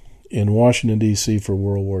memorial in Washington, D.C. for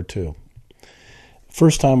World War II.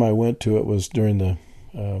 First time I went to it was during the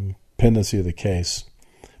pendency of the case.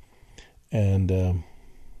 And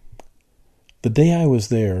the day I was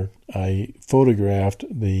there, I photographed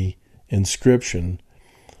the inscription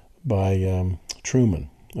by Truman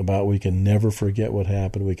about we can never forget what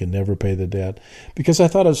happened, we can never pay the debt, because I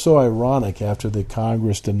thought it was so ironic after the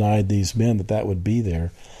Congress denied these men that would be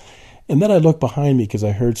there. And then I looked behind me because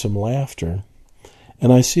I heard some laughter,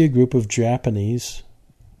 and I see a group of Japanese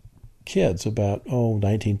kids about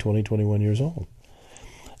 19, 20, 21 years old.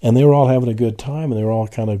 And they were all having a good time, and they were all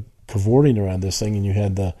kind of cavorting around this thing, and you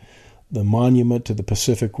had the monument to the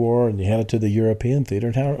Pacific War, and you had it to the European theater,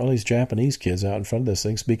 and how all these Japanese kids out in front of this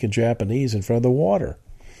thing speaking Japanese in front of the water.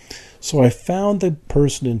 So I found the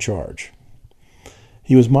person in charge.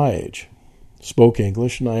 He was my age, spoke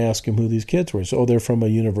English, and I asked him who these kids were. He said, they're from a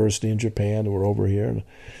university in Japan, and we're over here. And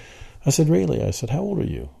I said, "Really?" I said, "How old are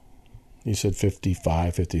you?" He said,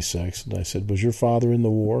 55, 56. And I said, "Was your father in the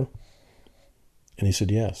war?" And he said,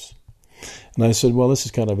 "Yes." And I said, "Well, this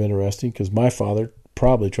is kind of interesting because my father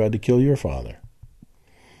probably tried to kill your father."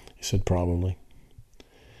 He said, "Probably."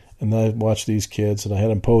 And I watched these kids, and I had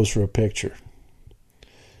them pose for a picture.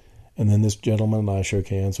 And then this gentleman and I shook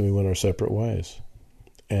hands, and we went our separate ways.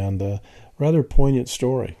 And a rather poignant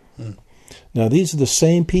story. Now, these are the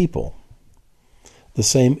same people, the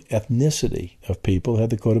same ethnicity of people who had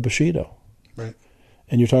the Kota Bushido. Right.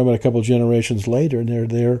 And you're talking about a couple of generations later, and they're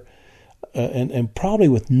there, and probably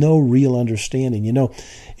with no real understanding. You know,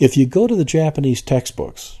 if you go to the Japanese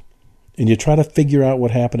textbooks and you try to figure out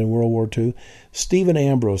what happened in World War II, Stephen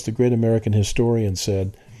Ambrose, the great American historian,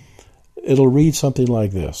 said, it'll read something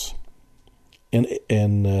like this. In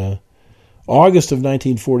August of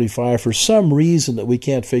 1945, for some reason that we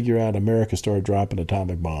can't figure out, America started dropping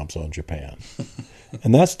atomic bombs on Japan.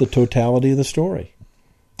 And that's the totality of the story.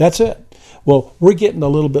 That's it. Well, we're getting a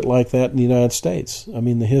little bit like that in the United States. I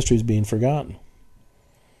mean, the history's being forgotten.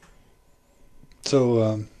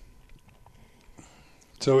 So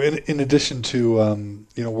in addition to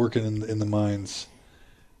working in the mines,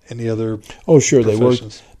 any other? Oh, sure.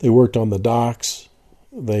 Professions? They worked on the docks.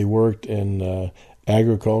 They worked in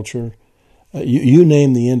agriculture. You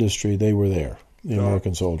name the industry, they were there. The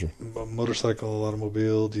American soldier. Motorcycle,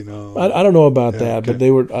 automobile. Do you know? I don't know about that, okay. But they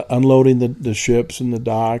were unloading the ships and the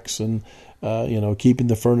docks, and keeping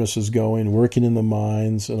the furnaces going, working in the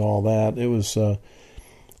mines, and all that. It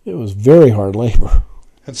was very hard labor.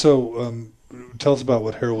 And so, tell us about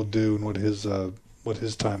what Harold would do and what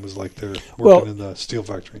his time was like there, working in the steel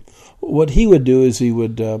factory. What he would do is he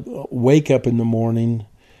would wake up in the morning.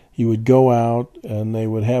 He would go out, and they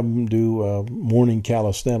would have him do morning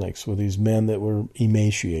calisthenics with these men that were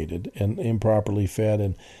emaciated and improperly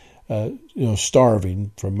fed and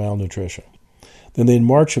starving from malnutrition. Then they'd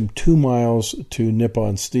march him 2 miles to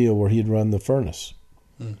Nippon Steel, where he'd run the furnace,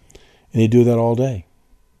 and he'd do that all day.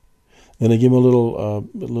 Then they'd give him a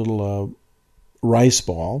little rice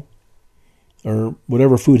ball, or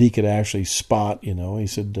whatever food he could actually spot. He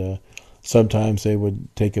said. Sometimes they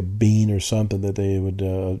would take a bean or something that they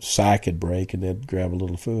would sack would break, and they'd grab a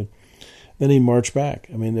little food. Then he'd march back.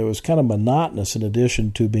 I mean, it was kind of monotonous in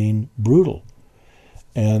addition to being brutal.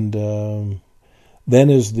 And then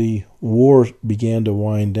as the war began to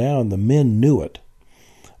wind down, the men knew it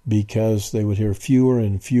because they would hear fewer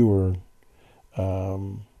and fewer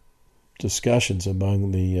discussions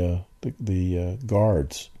among the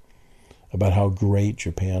guards about how great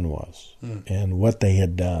Japan was and what they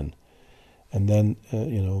had done. And then,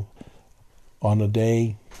 on a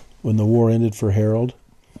day when the war ended for Harold,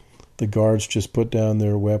 the guards just put down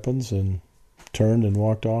their weapons and turned and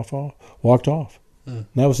walked off. And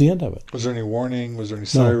that was the end of it. Was there any warning? Was there any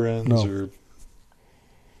sirens? No. Or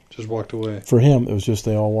just walked away? For him, it was just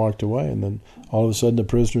they all walked away, and then all of a sudden the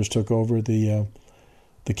prisoners took over the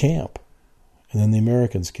camp, and then the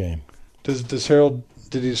Americans came. Does Harold,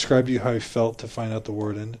 did he describe to you how he felt to find out the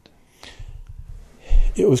war had ended?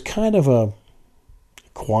 It was kind of a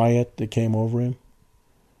quiet that came over him.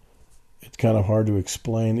 It's kind of hard to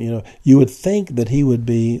explain. You would think that he would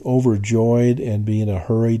be overjoyed and be in a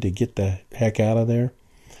hurry to get the heck out of there.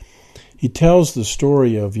 He tells the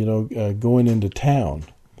story of, going into town.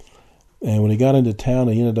 And when he got into town,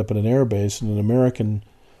 he ended up at an air base, and an American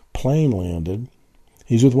plane landed.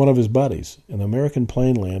 He's with one of his buddies. An American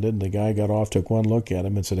plane landed, and the guy got off, took one look at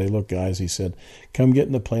him, and said, "Hey, look, guys," he said, "come get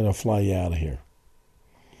in the plane, I'll fly you out of here."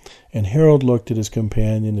 And Harold looked at his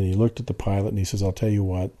companion, and he looked at the pilot, and he says, "I'll tell you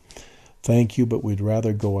what, thank you, but we'd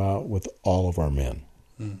rather go out with all of our men."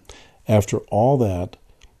 After all that,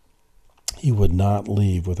 he would not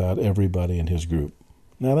leave without everybody in his group.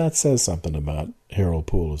 Now that says something about Harold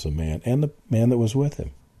Poole as a man, and the man that was with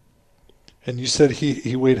him. And you said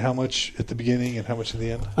he weighed how much at the beginning and how much in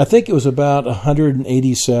the end? I think it was about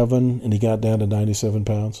 187, and he got down to 97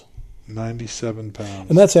 pounds. 97 pounds.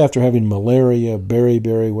 And that's after having malaria, very,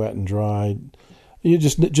 very wet and dry. You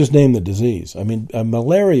just name the disease. I mean,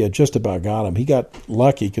 malaria just about got him. He got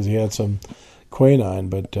lucky because he had some quinine,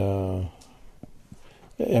 but I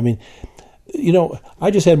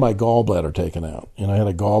just had my gallbladder taken out, and I had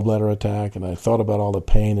a gallbladder attack, and I thought about all the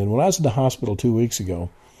pain. And when I was in the hospital 2 weeks ago,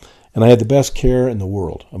 and I had the best care in the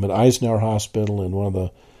world. I'm at Eisenhower Hospital in one of the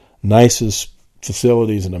nicest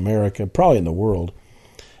facilities in America, probably in the world.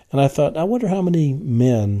 And I thought, I wonder how many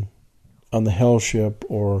men on the Hell Ship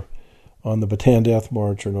or on the Bataan Death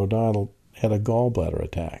March or in O'Donnell had a gallbladder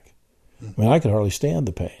attack. I mean, I could hardly stand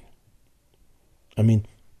the pain. I mean,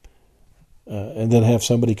 and then have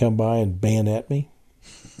somebody come by and bayonet me,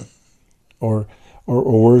 or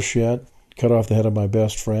worse yet, cut off the head of my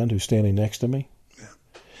best friend who's standing next to me,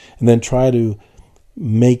 and then try to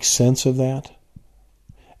make sense of that,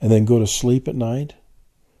 and then go to sleep at night,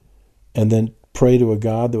 and then pray to a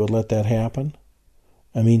God that would let that happen.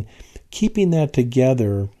 I mean, keeping that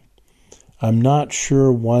together, I'm not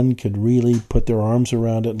sure one could really put their arms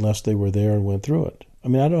around it unless they were there and went through it. I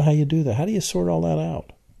mean, I don't know how you do that. How do you sort all that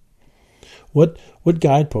out? What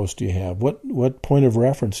guidepost do you have? What point of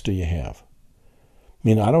reference do you have? I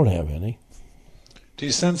mean, I don't have any. Do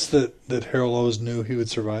you sense that Harold always knew he would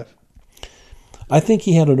survive? I think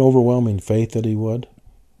he had an overwhelming faith that he would.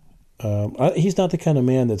 He's not the kind of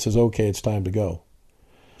man that says, "Okay, it's time to go."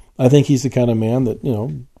 I think he's the kind of man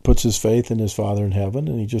that, puts his faith in his Father in heaven,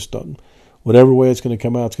 and he just doesn't. Whatever way it's going to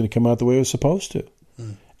come out the way it was supposed to.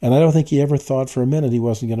 And I don't think he ever thought for a minute he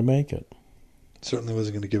wasn't going to make it. Certainly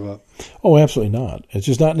wasn't going to give up. Oh, absolutely not. It's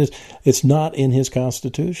just not in his. It's not in his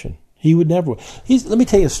constitution. He would never. Let me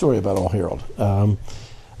tell you a story about old Harold.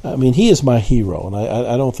 I mean, he is my hero, and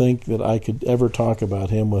I don't think that I could ever talk about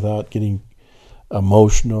him without getting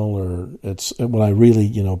emotional, or it's when I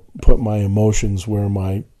really, put my emotions where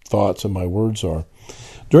my thoughts and my words are.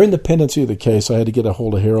 During the pendency of the case, I had to get a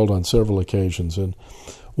hold of Harold on several occasions, and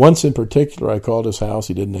once in particular, I called his house.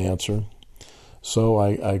 He didn't answer. So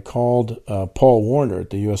I called Paul Warner at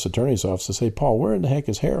the U.S. Attorney's Office to say, "Paul, where in the heck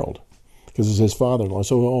is Harold?" Because it's his father-in-law.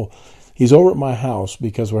 So, he's over at my house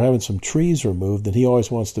because we're having some trees removed, and he always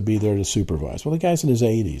wants to be there to supervise. Well, the guy's in his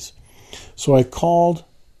 80s. So I called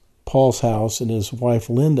Paul's house, and his wife,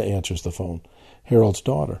 Linda, answers the phone, Harold's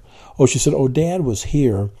daughter. She said, Dad was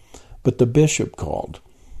here, but the bishop called.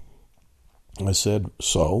 I said,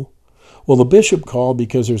 "So?" "Well, the bishop called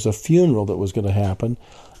because there's a funeral that was going to happen,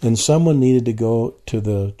 and someone needed to go to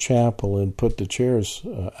the chapel and put the chairs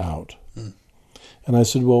out." And I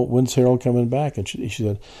said, "Well, when's Harold coming back?" And she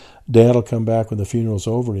said, "Dad will come back when the funeral's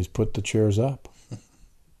over and he's put the chairs up."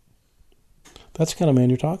 That's the kind of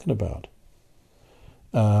man you're talking about.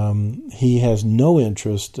 He has no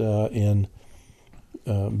interest in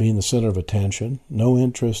being the center of attention, no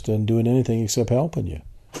interest in doing anything except helping you.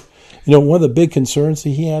 One of the big concerns that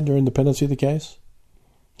he had during the pendency of the case,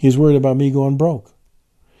 he was worried about me going broke.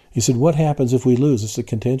 He said, "What happens if we lose? It's a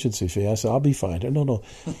contingency fee." I said, "I'll be fine." No,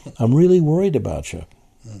 I'm really worried about you.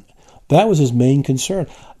 That was his main concern.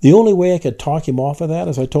 The only way I could talk him off of that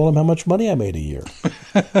is I told him how much money I made a year,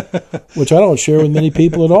 which I don't share with many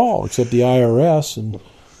people at all, except the IRS and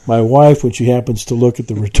my wife when she happens to look at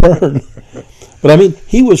the return. But, I mean,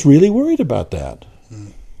 he was really worried about that.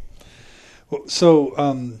 Well,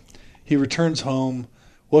 so he returns home.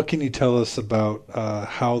 What can you tell us about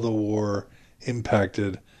how the war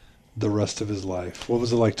impacted the rest of his life? What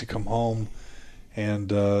was it like to come home? And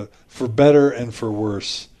for better and for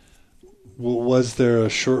worse, was there a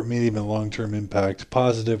short, medium, and long-term impact,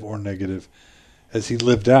 positive or negative, as he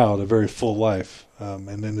lived out a very full life and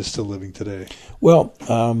then is still living today? Well,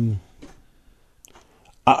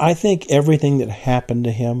 I think everything that happened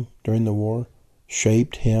to him during the war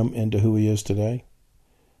shaped him into who he is today.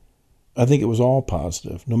 I think it was all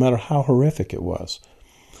positive, no matter how horrific it was.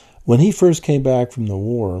 When he first came back from the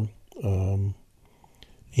war,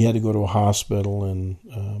 he had to go to a hospital, and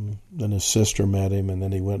then his sister met him, and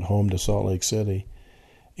then he went home to Salt Lake City.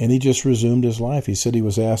 And he just resumed his life. He said he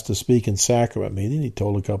was asked to speak in sacrament meeting. He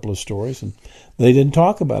told a couple of stories, and they didn't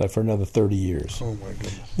talk about it for another 30 years. Oh, my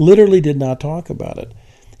goodness. Literally did not talk about it.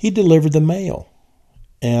 He delivered the mail.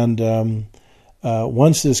 And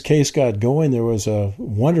once this case got going, there was a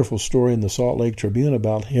wonderful story in the Salt Lake Tribune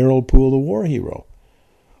about Harold Poole, the war hero.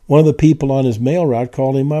 One of the people on his mail route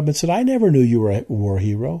called him up and said, "I never knew you were a war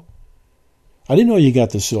hero. I didn't know you got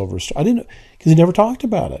the Silver Star." I didn't, because he never talked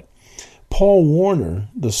about it. Paul Warner,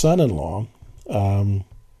 the son-in-law,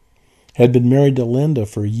 had been married to Linda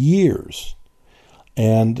for years.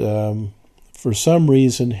 And for some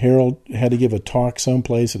reason, Harold had to give a talk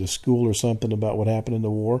someplace at a school or something about what happened in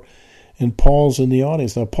the war. And Paul's in the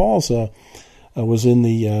audience. Now, Paul's was in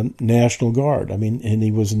the National Guard. I mean, and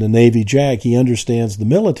he was in the Navy JAG. He understands the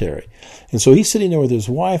military. And so he's sitting there with his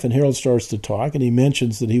wife, and Harold starts to talk, and he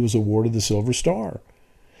mentions that he was awarded the Silver Star.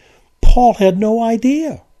 Paul had no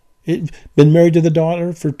idea. He'd been married to the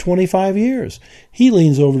daughter for 25 years. He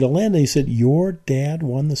leans over to Linda, and he said, "Your dad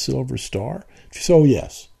won the Silver Star?" She said, "Oh,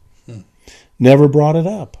 yes." Never brought it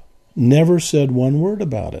up. Never said one word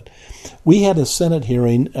about it. We had a Senate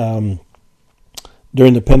hearing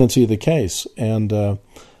during the pendency of the case, and I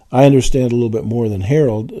understand a little bit more than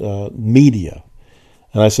Harold, media.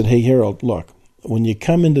 And I said, "Hey, Harold, look, when you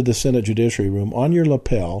come into the Senate Judiciary Room, on your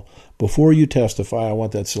lapel, before you testify, I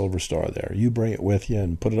want that Silver Star there. You bring it with you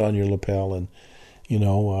and put it on your lapel, and,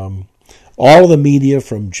 all of the media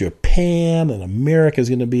from Japan and America is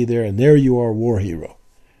going to be there, and there you are, war hero."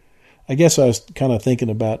 I guess I was kind of thinking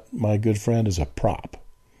about my good friend as a prop.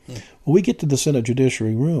 Well, we get to the Senate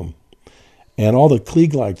Judiciary Room, and all the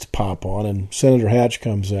Klieg lights pop on, and Senator Hatch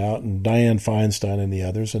comes out, and Dianne Feinstein and the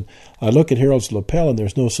others, and I look at Harold's lapel, and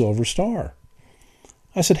there's no Silver Star.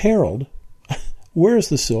 I said, "Harold, where's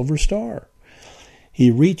the Silver Star?"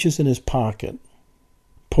 He reaches in his pocket,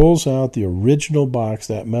 pulls out the original box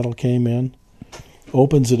that medal came in,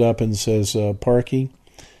 opens it up and says, "Parkey,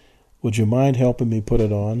 would you mind helping me put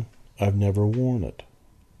it on? I've never worn it."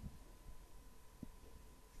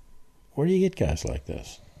 Where do you get guys like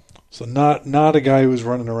this? So not a guy who was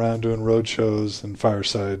running around doing road shows and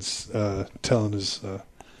firesides, telling his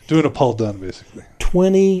doing a Paul Dunn, basically.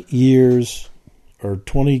 20 years or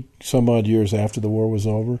 20 some odd years after the war was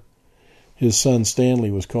over, his son Stanley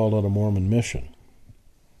was called on a Mormon mission.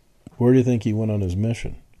 Where do you think he went on his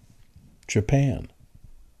mission? Japan.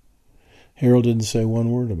 Harold didn't say one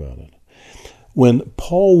word about it. When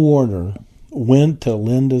Paul Warner went to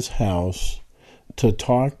Linda's house to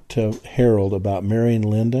talk to Harold about marrying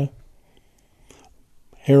Linda,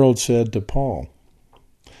 Harold said to Paul,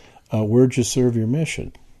 "Where'd you serve your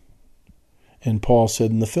mission?" And Paul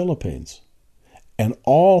said, "In the Philippines." And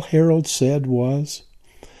all Harold said was,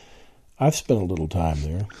 "I've spent a little time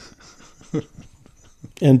there."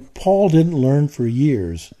 And Paul didn't learn for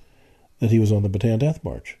years that he was on the Bataan Death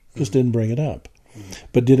March. Just didn't bring it up.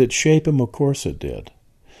 But did it shape him? Of course it did.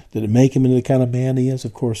 Did it make him into the kind of man he is?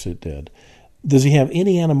 Of course it did. Does he have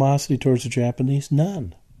any animosity towards the Japanese?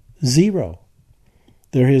 None. Zero.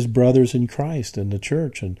 They're his brothers in Christ and the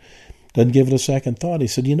church, and doesn't give it a second thought. He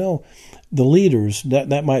said, the leaders,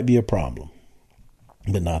 that might be a problem,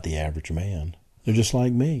 but not the average man. They're just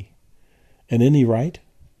like me. And isn't he right?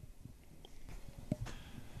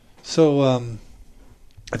 So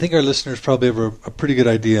I think our listeners probably have a pretty good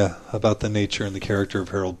idea about the nature and the character of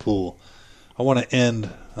Harold Poole. I want to end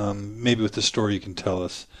maybe with a story you can tell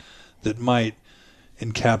us that might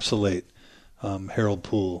encapsulate Harold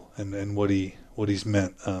Poole and what he's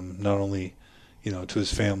meant, not only to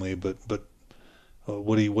his family, but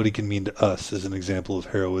what he can mean to us as an example of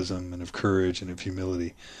heroism and of courage and of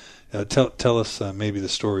humility. Tell us maybe the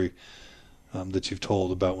story that you've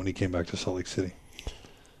told about when he came back to Salt Lake City.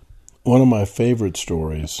 One of my favorite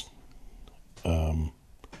stories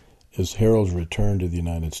is Harold's return to the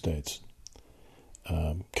United States.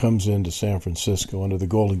 Comes into San Francisco under the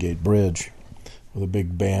Golden Gate Bridge with a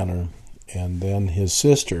big banner, and then his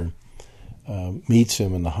sister meets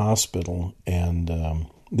him in the hospital, and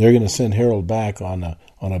they're going to send Harold back on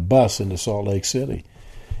a bus into Salt Lake City.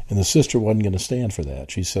 And the sister wasn't going to stand for that.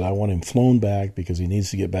 She said, "I want him flown back because he needs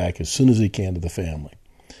to get back as soon as he can to the family."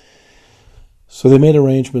 So they made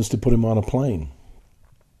arrangements to put him on a plane,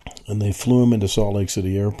 and they flew him into Salt Lake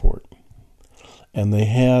City Airport. And they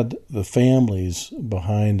had the families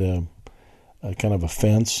behind a kind of a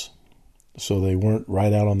fence, so they weren't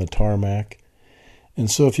right out on the tarmac. And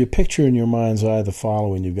so if you picture in your mind's eye the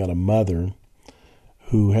following, you've got a mother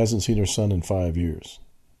who hasn't seen her son in 5 years,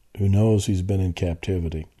 who knows he's been in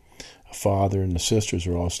captivity. A father and the sisters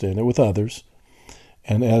are all standing there with others.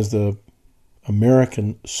 And as the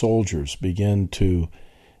American soldiers begin to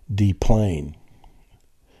deplane,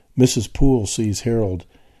 Mrs. Poole sees Harold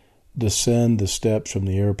descend the steps from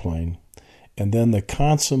the airplane, and then the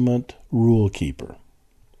consummate rule keeper,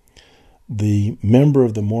 the member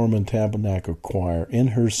of the Mormon Tabernacle Choir, in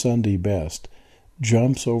her Sunday best,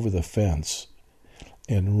 jumps over the fence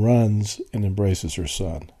and runs and embraces her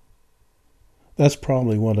son. That's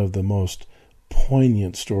probably one of the most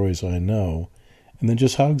poignant stories I know, and then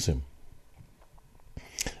just hugs him.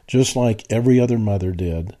 Just like every other mother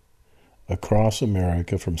did across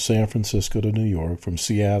America, from San Francisco to New York, from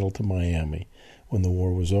Seattle to Miami, when the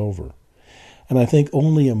war was over. And I think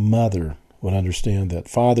only a mother would understand that.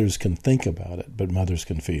 Fathers can think about it, but mothers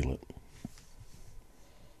can feel it.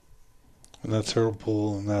 And that's Harold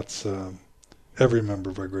Poole, and that's every member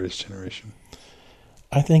of our greatest generation.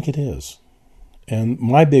 I think it is. And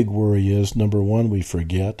my big worry is, number one, we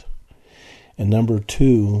forget. And number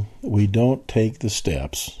two, we don't take the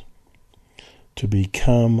steps to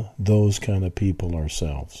become those kind of people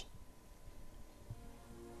ourselves.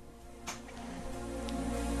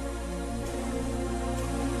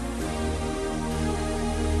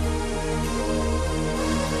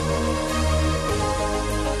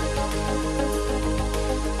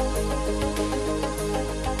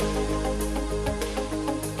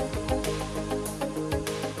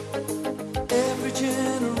 Every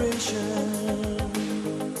generation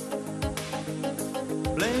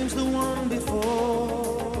blames the one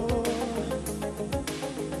before,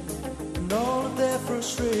 and all of their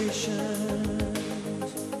frustrations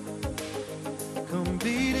come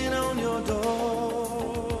beating on your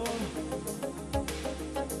door.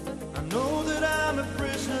 I know that I'm a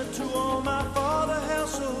prisoner to all my father held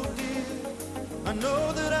so dear. I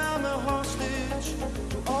know that I'm a hostage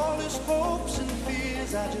to all his hopes and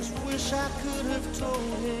fears. I just wish I could have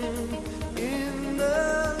told him